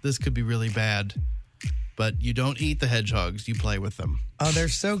 this could be really bad. But you don't eat the hedgehogs, you play with them. Oh, they're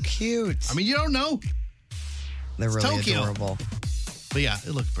so cute. I mean, you don't know. They're It's really Tokyo. adorable. But yeah, it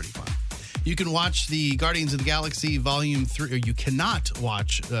looked pretty fun. You can watch the Guardians of the Galaxy Volume 3, or you cannot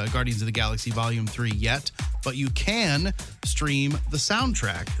watch Guardians of the Galaxy Volume 3 yet, but you can stream the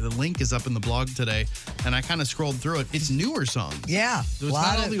soundtrack. The link is up in the blog today, and I kind of scrolled through it. It's newer songs. Yeah. So it's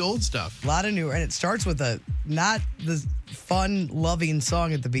not all the old stuff. A lot of newer, and it starts with not the fun, loving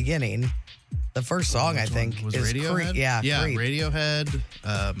song at the beginning. The first song, I think, was is Radiohead. Creep. Yeah, Creep. Radiohead.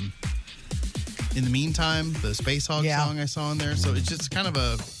 In the Meantime, the Space Hog song I saw in there. So it's just kind of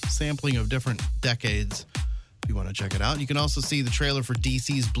a sampling of different decades. If you want to check it out, you can also see the trailer for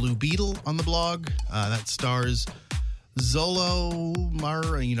DC's Blue Beetle on the blog. That stars Zolo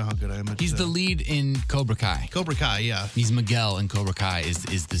Mara. You know how good I am at He's the lead in Cobra Kai. Cobra Kai, yeah. He's Miguel in Cobra Kai is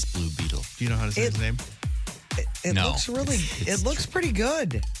this Blue Beetle. Do you know how to say his name? It No, looks really. it's It looks pretty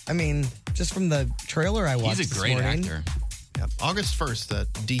good. I mean, just from the trailer I watched. He's a great this morning. actor. Yep. August 1st,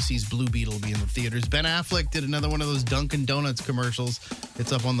 that DC's Blue Beetle will be in the theaters. Ben Affleck did another one of those Dunkin' Donuts commercials.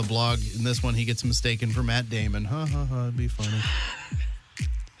 It's up on the blog. In this one, he gets mistaken for Matt Damon. Ha, ha, ha. It'd be funny.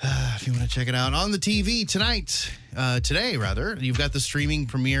 if you want to check it out. On the TV today, you've got the streaming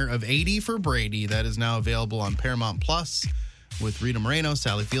premiere of 80 for Brady. That is now available on Paramount Plus with Rita Moreno,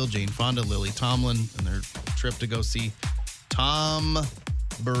 Sally Field, Jane Fonda, Lily Tomlin, and their trip to go see Tom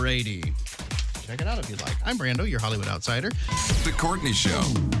Brady. Check it out if you'd like. I'm Brando, your Hollywood outsider. The Courtney Show.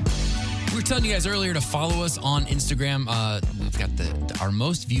 We were telling you guys earlier to follow us on Instagram. We've got our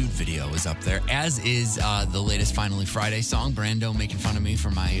most viewed video is up there, as is the latest Finally Friday song. Brando making fun of me for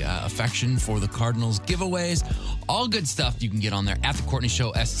my affection for the Cardinals giveaways. All good stuff you can get on there at The Courtney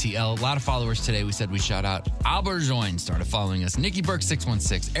Show STL. A lot of followers today. We said we shout out Albert Join started following us. Nikki Burke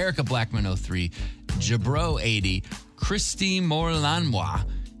 616, Erica Blackman 03, Jabro 80, Christy Morlanois,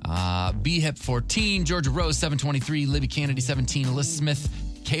 B-Hip 14, Georgia Rose 723, Libby Kennedy 17, Alyssa Smith,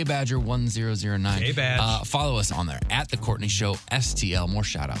 K-Badger 1009. K-Badge. Follow us on there at The Courtney Show STL. More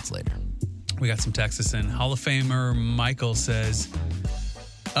shout outs later. We got some texts in. Hall of Famer Michael says,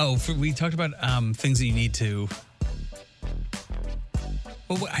 we talked about things that you need to.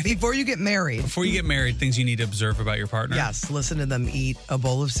 Well, I think Before you get married. Things you need to observe about your partner. Yes, listen to them eat a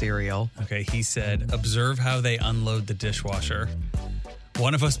bowl of cereal. Okay, he said, observe how they unload the dishwasher.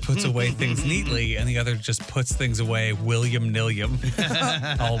 One of us puts away things neatly, and the other just puts things away William-nilliam.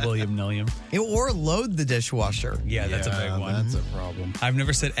 All William-nilliam. Or load the dishwasher. Yeah, that's a big one. That's a problem. I've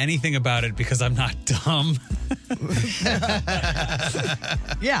never said anything about it because I'm not dumb.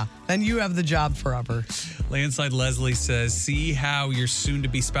 Yeah, and you have the job forever. Landslide Leslie says, see how your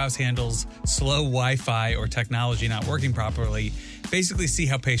soon-to-be spouse handles slow Wi-Fi or technology not working properly. Basically, see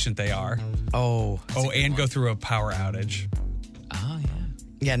how patient they are. And go through a power outage. Oh, yeah.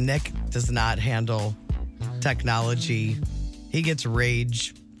 Yeah, Nick does not handle technology. He gets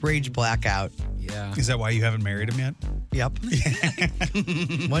rage blackout. Yeah. Is that why you haven't married him yet? Yep.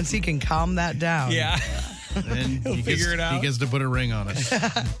 Once he can calm that down. Yeah. And He'll figure it out. He gets to put a ring on it.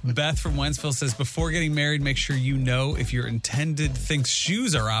 Beth from Wentzville says, before getting married, make sure you know if your intended thinks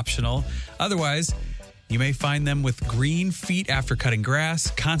shoes are optional. Otherwise, you may find them with green feet after cutting grass,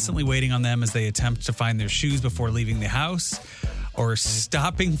 constantly waiting on them as they attempt to find their shoes before leaving the house, or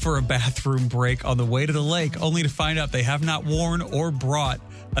stopping for a bathroom break on the way to the lake, only to find out they have not worn or brought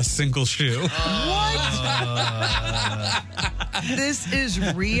a single shoe. What? This is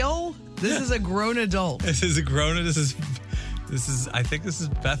real? This is a grown adult. This is I think this is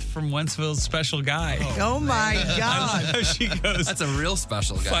Beth from Wentzville's special guy. Oh my God. How she goes. That's a real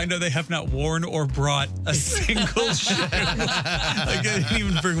special guy. Find out they have not worn or brought a single shoe. Like they didn't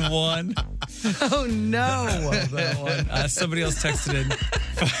even bring one. Oh no. Somebody else texted in.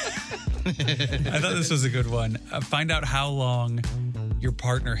 I thought this was a good one. Find out how long your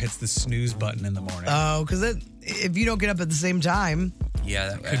partner hits the snooze button in the morning. Oh, because if you don't get up at the same time. Yeah,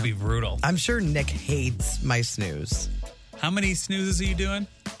 that could be brutal. I'm sure Nick hates my snooze. How many snoozes are you doing?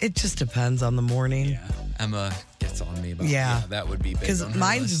 It just depends on the morning. Yeah. Emma gets on me about that would be big. Because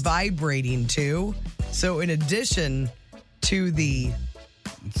mine's vibrating too. So in addition to the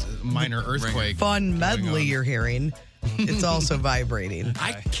minor earthquake fun medley you're hearing, it's also vibrating.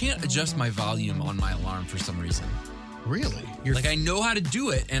 I can't adjust my volume on my alarm for some reason. Really? I know how to do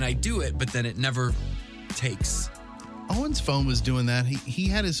it, and I do it, but then it never takes. Owen's phone was doing that. He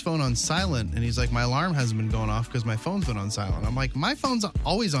had his phone on silent, and he's like, my alarm hasn't been going off because my phone's been on silent. I'm like, my phone's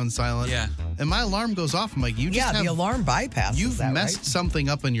always on silent. Yeah. And my alarm goes off. I'm like, the alarm bypasses You've that, messed right? something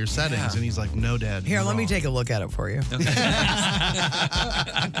up in your settings. Yeah. And he's like, no, Dad. Here, let me take a look at it for you.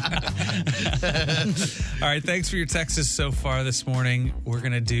 All right, thanks for your texts so far this morning. We're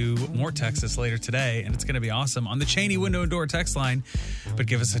going to do more texts later today, and it's going to be awesome on the Cheney Window and Door text line. But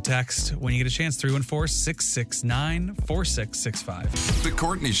give us a text when you get a chance, 314-669-4665. The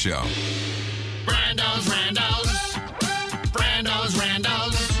Courtney Show. Brando's.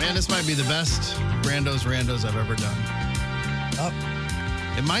 Man, this might be the best Randos I've ever done.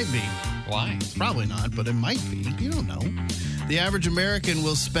 It might be. Why? It's probably not, but it might be. You don't know. The average American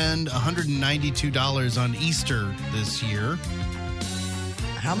will spend $192 on Easter this year.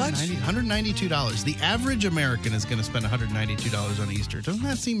 How much? $192. The average American is going to spend $192 on Easter. Doesn't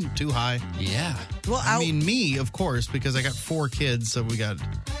that seem too high? Yeah. Well, I mean, me, of course, because I got 4 kids, so we got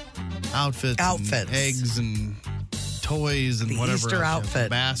outfits. And eggs and toys and the whatever. Easter else. outfit.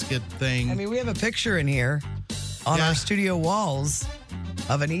 Basket thing. I mean, we have a picture in here on our studio walls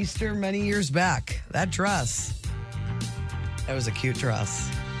of an Easter many years back. That dress. That was a cute dress.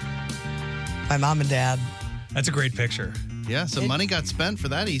 My mom and dad. That's a great picture. Yeah, so money got spent for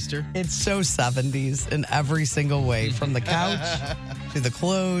that Easter. It's so 70s in every single way, from the couch to the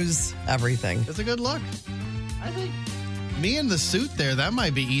clothes, everything. It's a good look. I think me in the suit there, that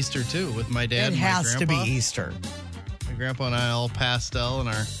might be Easter too, with my dad It and my has to be grandpa. Easter. My grandpa and I all pastel in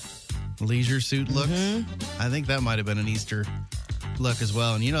our leisure suit looks. Mm-hmm. I think that might have been an Easter look as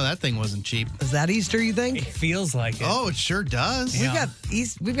well. And that thing wasn't cheap. Is that Easter, you think? It feels like it. Oh, it sure does. Yeah.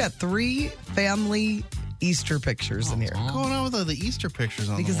 We've got 3 family Easter pictures in here. What's going on with all the Easter pictures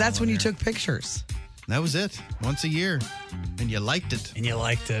on Because the wall that's when you here? took pictures. That was it. Once a year. And you liked it.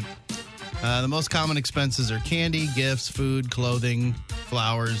 The most common expenses are candy, gifts, food, clothing,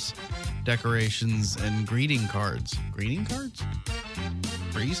 flowers, decorations, and greeting cards. Greeting cards?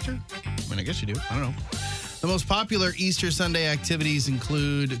 For Easter? I mean, I guess you do. I don't know. The most popular Easter Sunday activities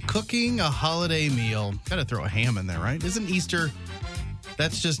include cooking a holiday meal. Got to throw a ham in there, right? Isn't Easter...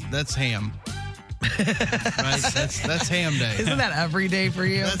 That's ham. Right? That's ham day. Isn't that every day for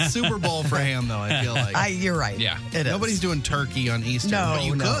you? That's Super Bowl for ham, though, I feel like. You're right. Yeah. It is. Nobody's doing turkey on Easter. No, but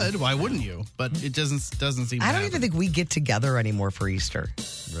you no. could. Why wouldn't you? But it doesn't seem I don't even think we get together anymore for Easter.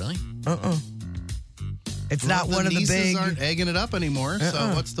 Really? It's not one of the nieces big... aren't egging it up anymore,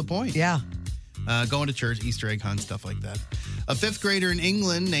 so what's the point? Yeah. Going to church, Easter egg hunt, stuff like that. A 5th grader in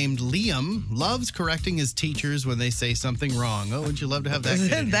England named Liam loves correcting his teachers when they say something wrong. Oh, wouldn't you love to have that kid in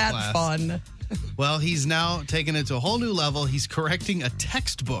Isn't your that class? fun? Well, he's now taken it to a whole new level. He's correcting a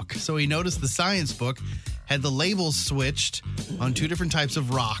textbook. So he noticed the science book had the labels switched on 2 different types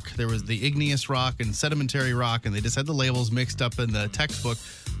of rock. There was the igneous rock and sedimentary rock, and they just had the labels mixed up in the textbook.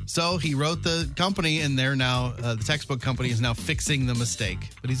 So he wrote the company, and they're now, the textbook company is now fixing the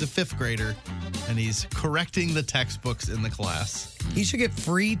mistake. But he's a 5th grader, and he's correcting the textbooks in the class. You should get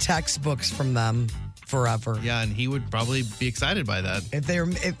free textbooks from them forever. Yeah, and he would probably be excited by that.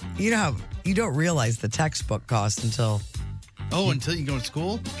 If you know how you don't realize the textbook cost until until you go to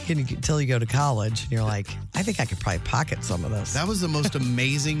school? Until you go to college, and you're like, I think I could probably pocket some of this. That was the most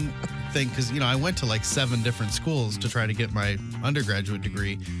amazing thing because, I went to like 7 different schools to try to get my undergraduate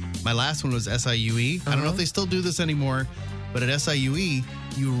degree. My last one was SIUE. I don't know if they still do this anymore, but at SIUE,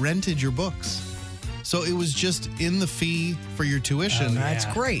 you rented your books. So it was just in the fee for your tuition. That's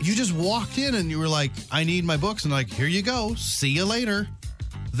great. You just walked in and you were like, I need my books. And like, here you go. See you later.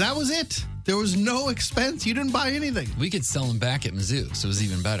 That was it. There was no expense. You didn't buy anything. We could sell them back at Mizzou, so it was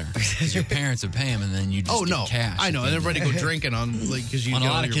even better. Because your parents would pay them, and then you just get cash. I know. And everybody go drinking on, because you a get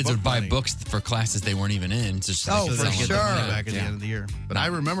lot of kids would buy money. books for classes they weren't even in. Just So for they get sure. the money back at the end of the year. But I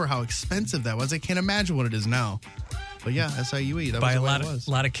remember how expensive that was. I can't imagine what it is now. But yeah, SIUE. That By was a the way it was.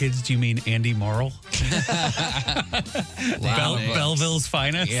 lot of kids, do you mean Andy Morrill? Belleville's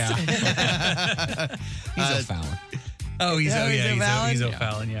finest? Yeah. He's a Fallon. Oh, he's O'Fallon? he's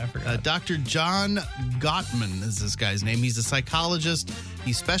O'Fallon. Yeah, I forgot. Dr. John Gottman is this guy's name. He's a psychologist.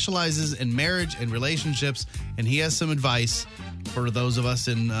 He specializes in marriage and relationships, and he has some advice for those of us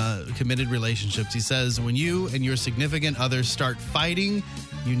in committed relationships. He says, when you and your significant other start fighting,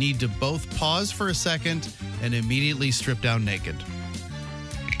 you need to both pause for a second and immediately strip down naked.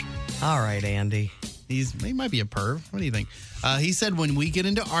 All right, Andy. He might be a perv. What do you think? He said when we get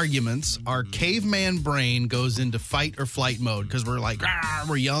into arguments, our caveman brain goes into fight or flight mode because we're like,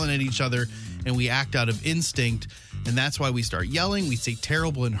 we're yelling at each other and we act out of instinct. And that's why we start yelling. We say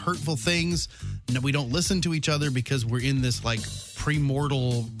terrible and hurtful things. And we don't listen to each other because we're in this like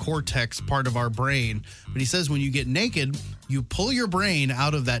premortal cortex part of our brain. But he says when you get naked, you pull your brain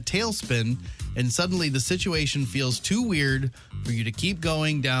out of that tailspin and suddenly the situation feels too weird for you to keep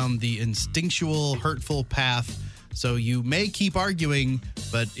going down the instinctual, hurtful path. So you may keep arguing,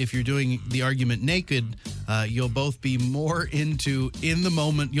 but if you're doing the argument naked, you'll both be more in the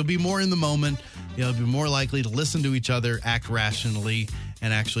moment. You'll be more in the moment. You'll be more likely to listen to each other, act rationally,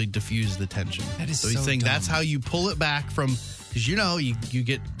 and actually diffuse the tension. That is so he's so saying dumb. that's how you pull it back from, because you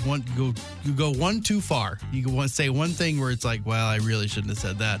get one, you go one too far. You can say one thing where it's like, well, I really shouldn't have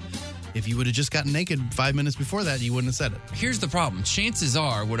said that. If you would have just gotten naked 5 minutes before that, you wouldn't have said it. Here's the problem. Chances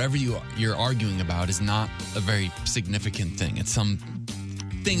are, whatever you're arguing about is not a very significant thing. It's some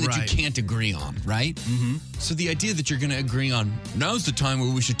thing that Right. you can't agree on, right? Mm-hmm. So the idea that you're going to agree on, now's the time where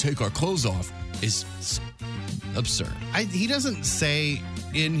we should take our clothes off, is absurd. He doesn't say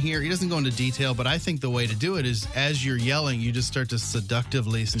in here, he doesn't go into detail, but I think the way to do it is as you're yelling, you just start to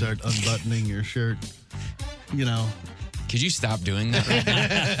seductively start unbuttoning your shirt. Could you stop doing that right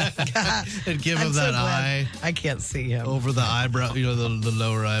now? And give I'm him so that glad eye I can't see him. over the eyebrow, the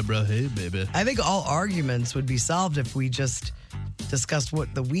lower eyebrow. Hey, baby. I think all arguments would be solved if we just discussed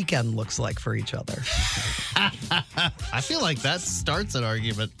what the weekend looks like for each other. I feel like that starts an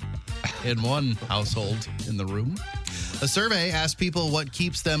argument in one household in the room. A survey asked people what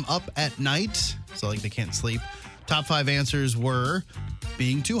keeps them up at night, so like they can't sleep. Top 5 answers were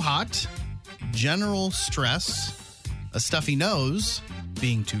being too hot, general stress, a stuffy nose,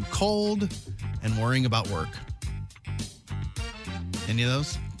 being too cold, and worrying about work. Any of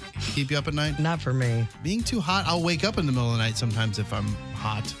those Keep you up at night? Not for me. Being too hot, I'll wake up in the middle of the night sometimes if I'm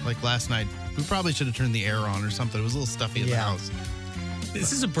hot. Like last night, we probably should have turned the air on or something. It was a little stuffy in the house.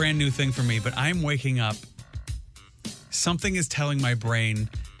 This is a brand new thing for me, but I'm waking up. Something is telling my brain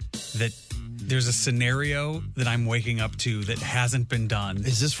that there's a scenario that I'm waking up to that hasn't been done.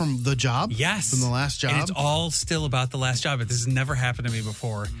 Is this from the job? Yes. From the last job? And it's all still about the last job. This has never happened to me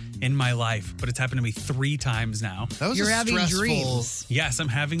before in my life, but it's happened to me 3 times now. That was You're a having stressful, dreams. Yes, I'm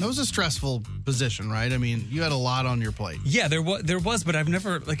having. That was a stressful position, right? I mean, you had a lot on your plate. Yeah, there was, but I've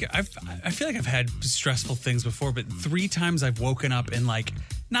never I feel like I've had stressful things before, but 3 times I've woken up in like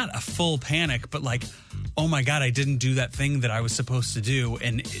not a full panic, but like, oh my God, I didn't do that thing that I was supposed to do,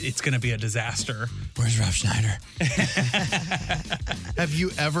 and it's going to be a disaster. Where's Rob Schneider? Have you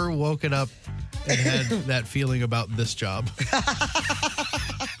ever woken up and had that feeling about this job?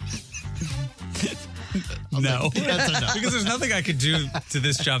 No. That's enough. Because there's nothing I could do to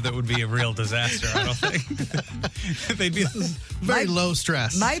this job that would be a real disaster, I don't think. They'd be very low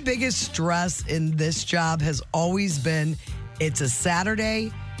stress. My biggest stress in this job has always been it's a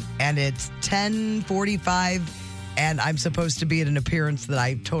Saturday and it's 10:45 and I'm supposed to be at an appearance that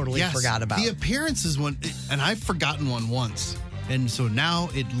I totally forgot about. The appearance is one, and I've forgotten one once. And so now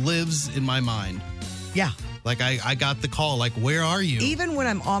it lives in my mind. Yeah. Like I got the call, like, where are you? Even when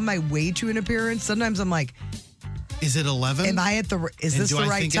I'm on my way to an appearance, sometimes I'm like, is it 11? Am I at the? Is And this do the I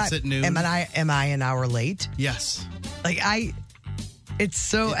right think time? it's at noon? Am I an hour late? Yes. Like it's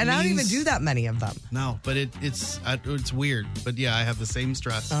so, and I don't even do that many of them. No, but it's weird. But yeah, I have the same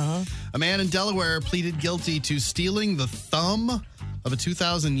stress. Uh-huh. A man in Delaware pleaded guilty to stealing the thumb of a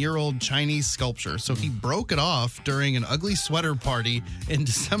 2,000-year-old Chinese sculpture. So he broke it off during an ugly sweater party in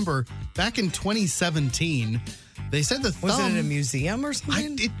December back in 2017. They said the thumb... Was it at a museum or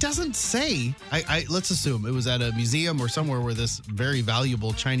something? It doesn't say. Let's assume it was at a museum or somewhere where this very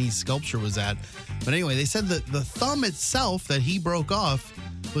valuable Chinese sculpture was at. But anyway, they said that the thumb itself that he broke off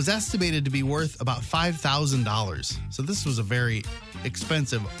was estimated to be worth about $5,000. So this was a very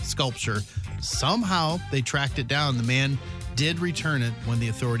expensive sculpture. Somehow they tracked it down. The man did return it when the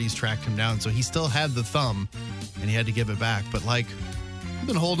authorities tracked him down. So he still had the thumb and he had to give it back. But like... I've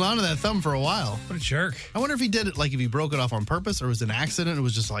been holding on to that thumb for a while. What a jerk. I wonder if he did it, like if he broke it off on purpose or it was an accident. It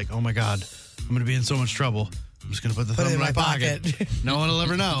was just like, oh my God, I'm going to be in so much trouble. I'm just going to put the thumb in my pocket. No one will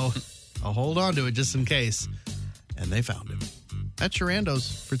ever know. I'll hold on to it just in case. And they found him. That's your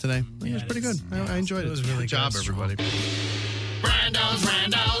randos for today. It was pretty good. I enjoyed it. It was really good job, good. everybody. Brando's.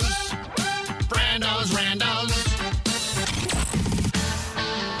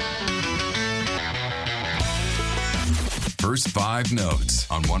 First 5 notes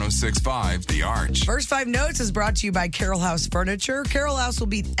on 106.5 The Arch. First 5 notes is brought to you by Carroll House Furniture. Carroll House will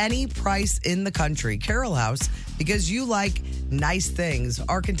beat any price in the country. Carroll House, because you like nice things.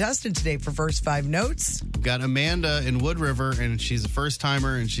 Our contestant today for First 5 notes. Got Amanda in Wood River, and she's a first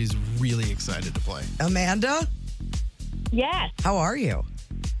timer, and she's really excited to play. Amanda? Yes. How are you?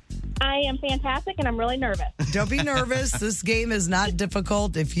 I am fantastic, and I'm really nervous. Don't be nervous. This game is not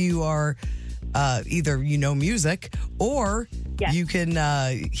difficult if you are either you know music or you can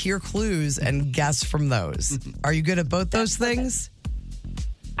hear clues and guess from those. Are you good at both those things?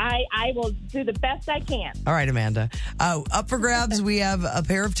 I will do the best I can. All right, Amanda. Up for grabs, we have a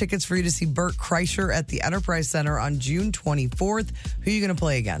pair of tickets for you to see Bert Kreischer at the Enterprise Center on June 24th. Who are you going to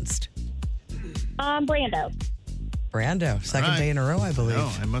play against? Brando. Brando. Second day in a row, I believe.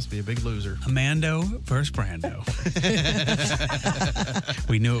 Oh, I must be a big loser. Amando versus Brando.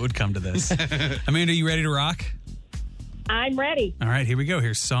 We knew it would come to this. Amanda, you ready to rock? I'm ready. All right, here we go.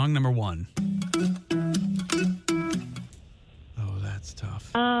 Here's song number 1. Oh, that's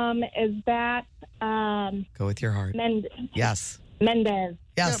tough. Is that Go with your heart. Yes. Yes. Mendez.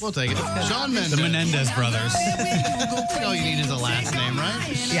 Yes. Yeah, we'll take it. Shawn Mendes. The Menendez brothers. All you need is a last name, right?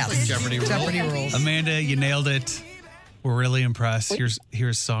 Yes. Like Jeopardy rules. Jeopardy rules. Amanda, you nailed it. We're really impressed.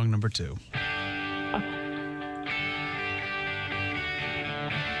 Here's song number 2.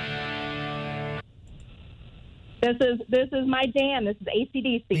 This is my jam. This is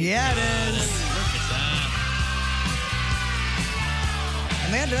AC/DC. Yeah, it is.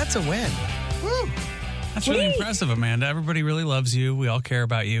 Amanda, that's a win. Woo. That's really impressive, Amanda. Everybody really loves you. We all care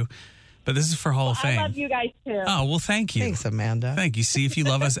about you. But this is for Hall of Fame. I love you guys too. Oh, well, thank you. Thanks, Amanda. Thank you. See if you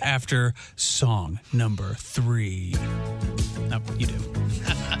love us after song number 3. Nope, you do.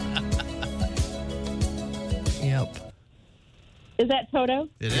 Yep. Is that Toto?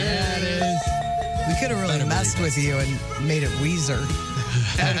 It is. Yeah, it is. We could have really messed with you and made it Weezer.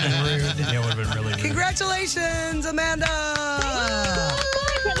 That would have been rude. Yeah, it would have been really rude. Congratulations, Amanda.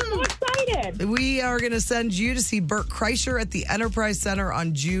 I'm so excited. excited. We are going to send you to see Bert Kreischer at the Enterprise Center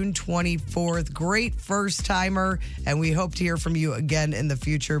on June 24th. Great first timer, and we hope to hear from you again in the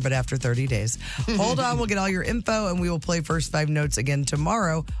future, but after 30 days. Hold on, we'll get all your info, and we will play First 5 Notes again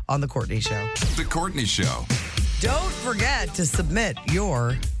tomorrow on The Courtney Show. The Courtney Show. Don't forget to submit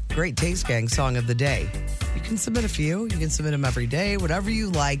your Great Taste Gang song of the day. You can submit a few. You can submit them every day, whatever you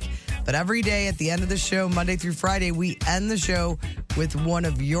like. But every day at the end of the show, Monday through Friday, we end the show with one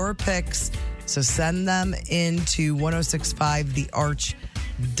of your picks. So send them into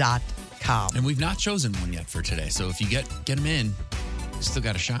 1065thearch.com. And we've not chosen one yet for today. So if you get them in, you still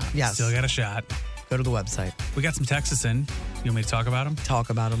got a shot. Yes. Still got a shot. Go to the website. We got some texts in. You want me to talk about them? Talk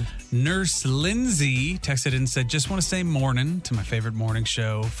about them. Nurse Lindsay texted in and said, just want to say morning to my favorite morning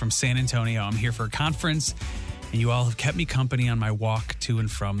show from San Antonio. I'm here for a conference, and you all have kept me company on my walk to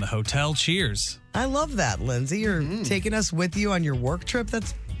and from the hotel. Cheers. I love that, Lindsay. You're taking us with you on your work trip.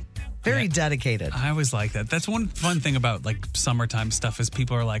 That's very dedicated. I always like that. That's one fun thing about like summertime stuff is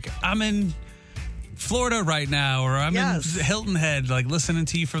people are like, I'm in Florida right now, or I'm in Hilton Head, like listening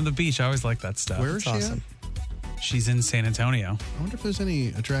to you from the beach. I always like that stuff. Where is she awesome. She's in San Antonio. I wonder if there's any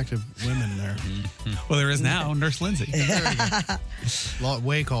attractive women there. Well, there is now, Nurse Lindsay. Way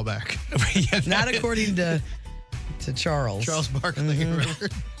callback. Not according to Charles. Charles Barkley.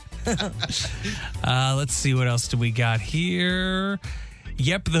 Let's see, what else do we got here?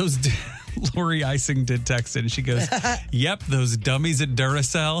 Yep, those... Lori Icing did text in. She goes, yep, those dummies at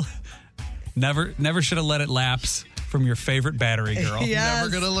Duracell. Never should have let it lapse from your favorite battery girl. Yes.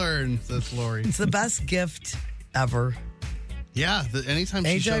 Never gonna learn. That's Lori. It's the best gift ever. Yeah, anytime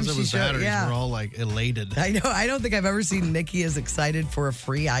she shows up with batteries, we're all like elated. I know. I don't think I've ever seen Nikki as excited for a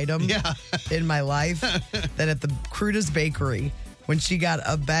free item in my life than at the Cruda's Bakery when she got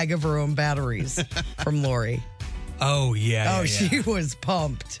a bag of her own batteries from Lori. Oh, yeah. Oh, she was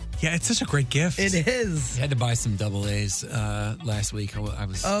pumped. Yeah, it's such a great gift. It is. I had to buy some AA last week. I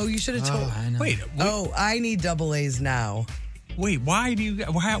was. Oh, you should have told. I know. Wait. Oh, I need AA's now. Wait, how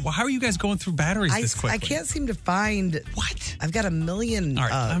are you guys going through batteries this quickly? I can't seem to find. What? I've got a million. All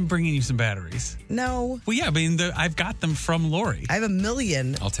right, I'm bringing you some batteries. No. Well, yeah, I mean, I've got them from Lori. I have a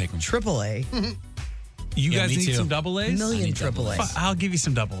million. I'll take them. AAA. You guys me need too. some AA's? Million AAA's. I'll give you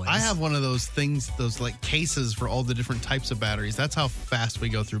some AA's. I have one of those things, those like cases for all the different types of batteries. That's how fast we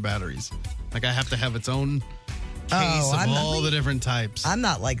go through batteries. Like I have to have its own case of all the different types. I'm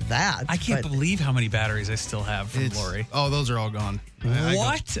not like that. I can't believe how many batteries I still have from Lori. Oh, those are all gone.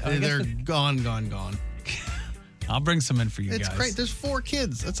 What? They're gone. I'll bring some in for you guys. It's great. There's 4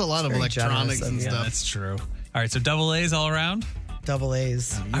 kids. That's a lot of electronics and stuff. That's true. All right, so AA's all around?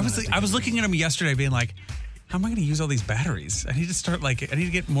 AA's. I was looking at them yesterday being like, how am I going to use all these batteries? I need to start I need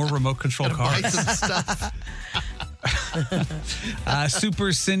to get more remote control cars. Buy some stuff.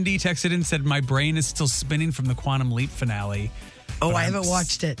 Super Cindy texted in and said, my brain is still spinning from the Quantum Leap finale. Oh, I haven't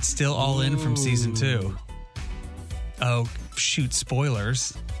watched it. Still all in from season 2. Oh, shoot,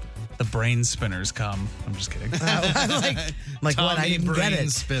 spoilers. The brain spinners come. I'm just kidding. I'm like what? I didn't get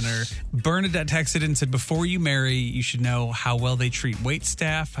it. Spinner. Bernadette texted in and said, before you marry, you should know how well they treat wait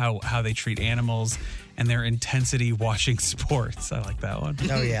staff, how they treat animals, and their intensity watching sports. I like that one.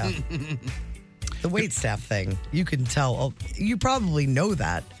 Oh, yeah. The wait staff thing. You can tell. You probably know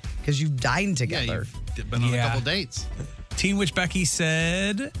that because you've dined together. Yeah, you've been on a couple dates. Teen Witch Becky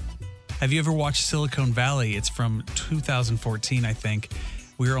said, have you ever watched Silicon Valley? It's from 2014, I think.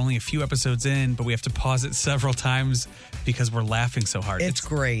 We're only a few episodes in, but we have to pause it several times because we're laughing so hard. It's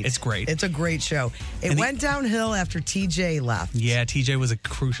great. It's great. It's a great show. It went downhill after TJ left. Yeah, TJ was a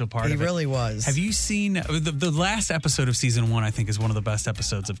crucial part of it. He really was. Have you seen the last episode of season 1? I think is one of the best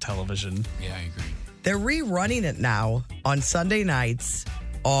episodes of television. Yeah, I agree. They're rerunning it now on Sunday nights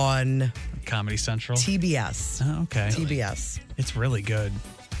on Comedy Central. TBS. Oh, okay. TBS. It's really good.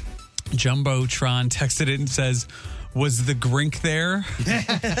 Jumbotron texted it and says, was the grink there?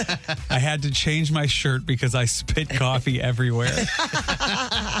 I had to change my shirt because I spit coffee everywhere.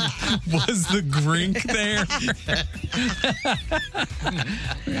 Was the grink there?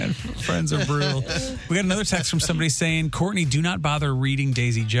 Man, friends are brutal. We got another text from somebody saying, Courtney, do not bother reading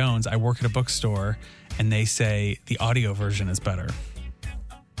Daisy Jones. I work at a bookstore, and they say the audio version is better.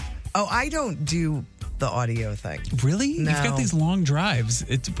 Oh, I don't do the audio thing. Really? No. You've got these long drives.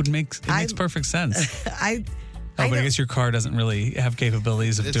 It makes perfect sense. But I guess your car doesn't really have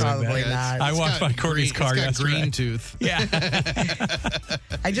capabilities of doing probably that. not. I walked by Courtney's car yesterday. Green tooth. Yeah.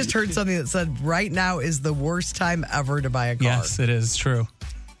 I just heard something that said right now is the worst time ever to buy a car. Yes, it is true.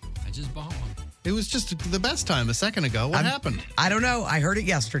 I just bought one. It was just the best time a second ago. What happened? I don't know. I heard it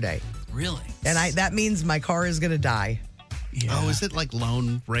yesterday. Really? And that means my car is going to die. Yeah. Oh, is it like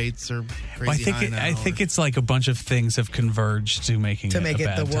loan rates or crazy Well, I think high now, I think it's like a bunch of things have converged to making To make a it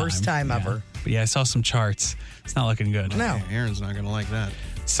bad the worst time Yeah. ever. But yeah, I saw some charts. It's not looking good. No. Aaron's not going to like that.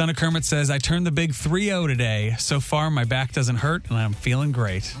 Son of Kermit says, I turned the big 3-0 today. So far, my back doesn't hurt, and I'm feeling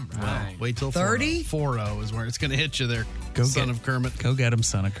great. Wow. Wait till 30? 4-0 is where it's going to hit you there, son of Kermit. Go get him,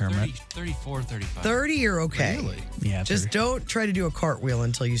 Son of Kermit. 34, 35. 30, you're okay. Really? Yeah, Just 30. don't try to do a cartwheel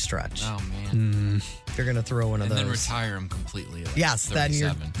until you stretch. Oh, man. If you're going to throw one of And those. then retire him completely. At Yes, then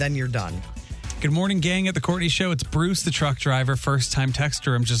 37. you're done. Good morning, gang, at the Courtney Show. It's Bruce, the truck driver, first-time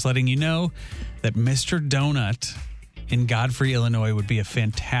texter. I'm just letting you know that Mr. Donut in Godfrey, Illinois would be a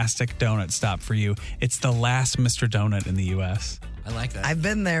fantastic donut stop for you. It's the last Mr. Donut in the U.S. I like that. I've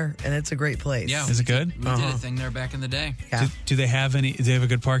been there, and it's a great place. Yeah. Is it good? We did a thing there back in the day. Yeah. Do they have a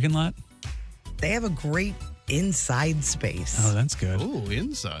good parking lot? They have a great inside space. Oh, that's good. Ooh,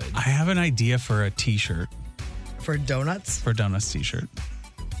 inside. I have an idea for a T-shirt, For donuts? for a Donuts T-shirt.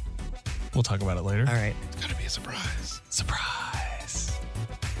 We'll talk about it later. All right. It's got to be a surprise. Surprise.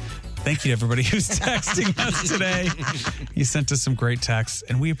 Thank you to everybody who's texting us today. You sent us some great texts,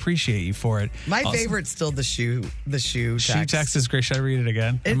 and we appreciate you for it. My Also, favorite's still the shoe shoe text. text is great. Should I read it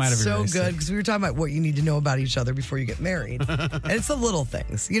again? I might have It's so erased good it. because we were talking about what you need to know about each other before you get married. And it's the little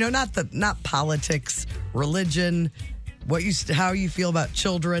things, not politics, religion, how you feel about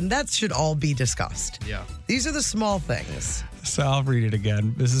children. That should all be discussed. Yeah. These are the small things. So I'll read it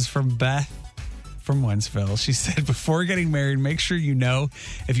again. This is from Beth from Wentzville. She said, before getting married, make sure you know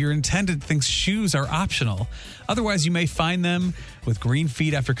if your intended thinks shoes are optional. Otherwise, you may find them with green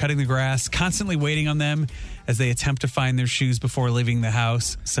feet after cutting the grass, constantly waiting on them as they attempt to find their shoes before leaving the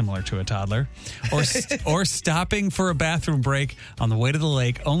house, similar to a toddler, or stopping for a bathroom break on the way to the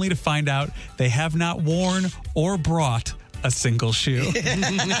lake, only to find out they have not worn or brought a single shoe.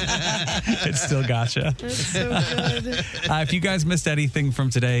 It still gotcha. That's so good. If you guys missed anything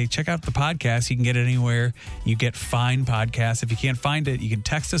from today, check out the podcast. You can get it anywhere you get fine podcasts. If you can't find it, you can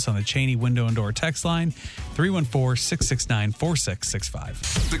text us on the Cheney Window and Door text line,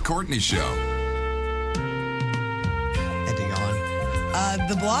 314-669-4665. The Courtney Show. Had to yawn.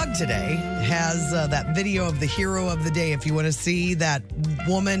 The blog today has that video of the hero of the day. If you want to see that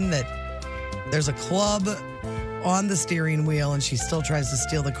woman there's a club on the steering wheel and she still tries to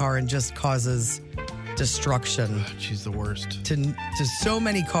steal the car and just causes destruction. She's the worst. To so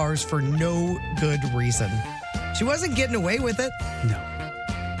many cars for no good reason. She wasn't getting away with it. No.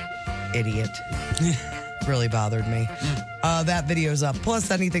 Idiot. Really bothered me. That video's up. Plus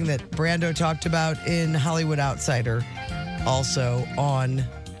anything that Brando talked about in Hollywood Outsider. Also on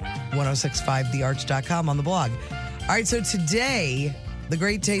 1065thearch.com on the blog. All right, so today, the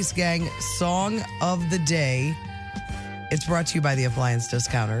Great Taste Gang Song of the Day. It's brought to you by the Appliance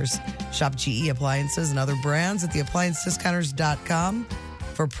Discounters. Shop GE Appliances and other brands at theappliancediscounters.com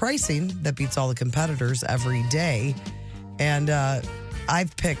for pricing that beats all the competitors every day. And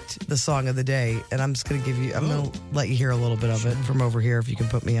I've picked the Song of the Day, and I'm just going to let you hear a little bit of it from over here if you can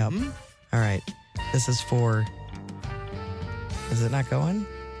put me up. All right. This is for... Is it not going?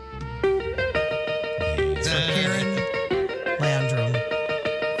 It's for Karen Landrum.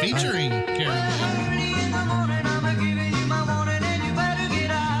 Featuring Karen Landrum.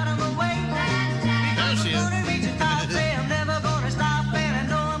 There she is.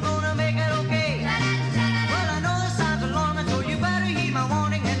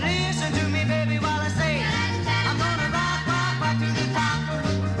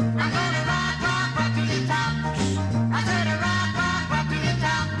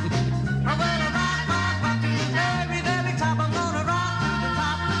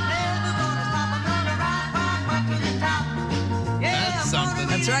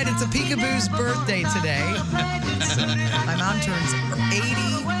 That's right. It's a Peekaboo's birthday today. My mom turns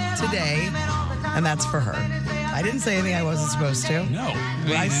 80 today, and that's for her. I didn't say anything I wasn't supposed to. No.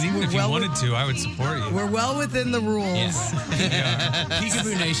 If you wanted to, I would support you. We're well within the rules.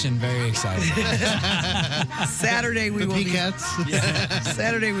 Peekaboo Nation, very excited. Saturday we will be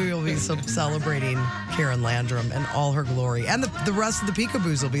Saturday we will be celebrating Karen Landrum and all her glory, and the rest of the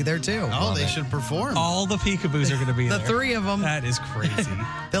Peekaboos will be there too. Oh, they should perform. All the Peekaboos are going to be The there. three of them. That is crazy.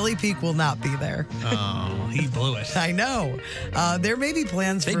 Billy Peek will not be there. Oh, he blew it. I know. There may be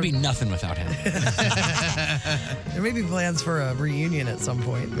plans They'd be nothing without him. There may be plans for a reunion at some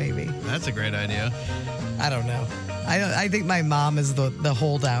point, maybe. That's a great idea. I don't know. I think my mom is the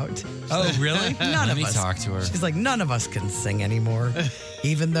holdout. Oh, really? None Let of me us. talk to her. She's like, none of us can sing anymore,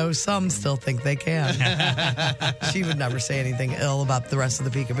 even though some still think they can. She would never say anything ill about the rest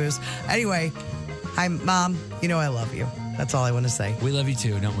of the Peekaboos. Anyway, Mom, I love you. That's all I want to say. We love you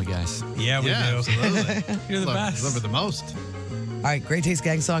too, don't we, guys? Yeah, we do. Absolutely. You're the best. Love her the most. All right, Great Taste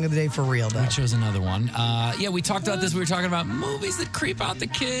Gang song of the day for real, though. We chose another one. We talked about this. We were talking about movies that creep out the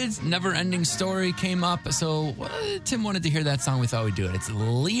kids. Never Ending Story came up. So Tim wanted to hear that song. We thought we'd do it. It's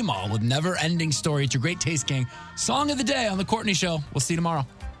Lima with Never Ending Story. It's your Great Taste Gang song of the day on The Courtney Show. We'll see you tomorrow.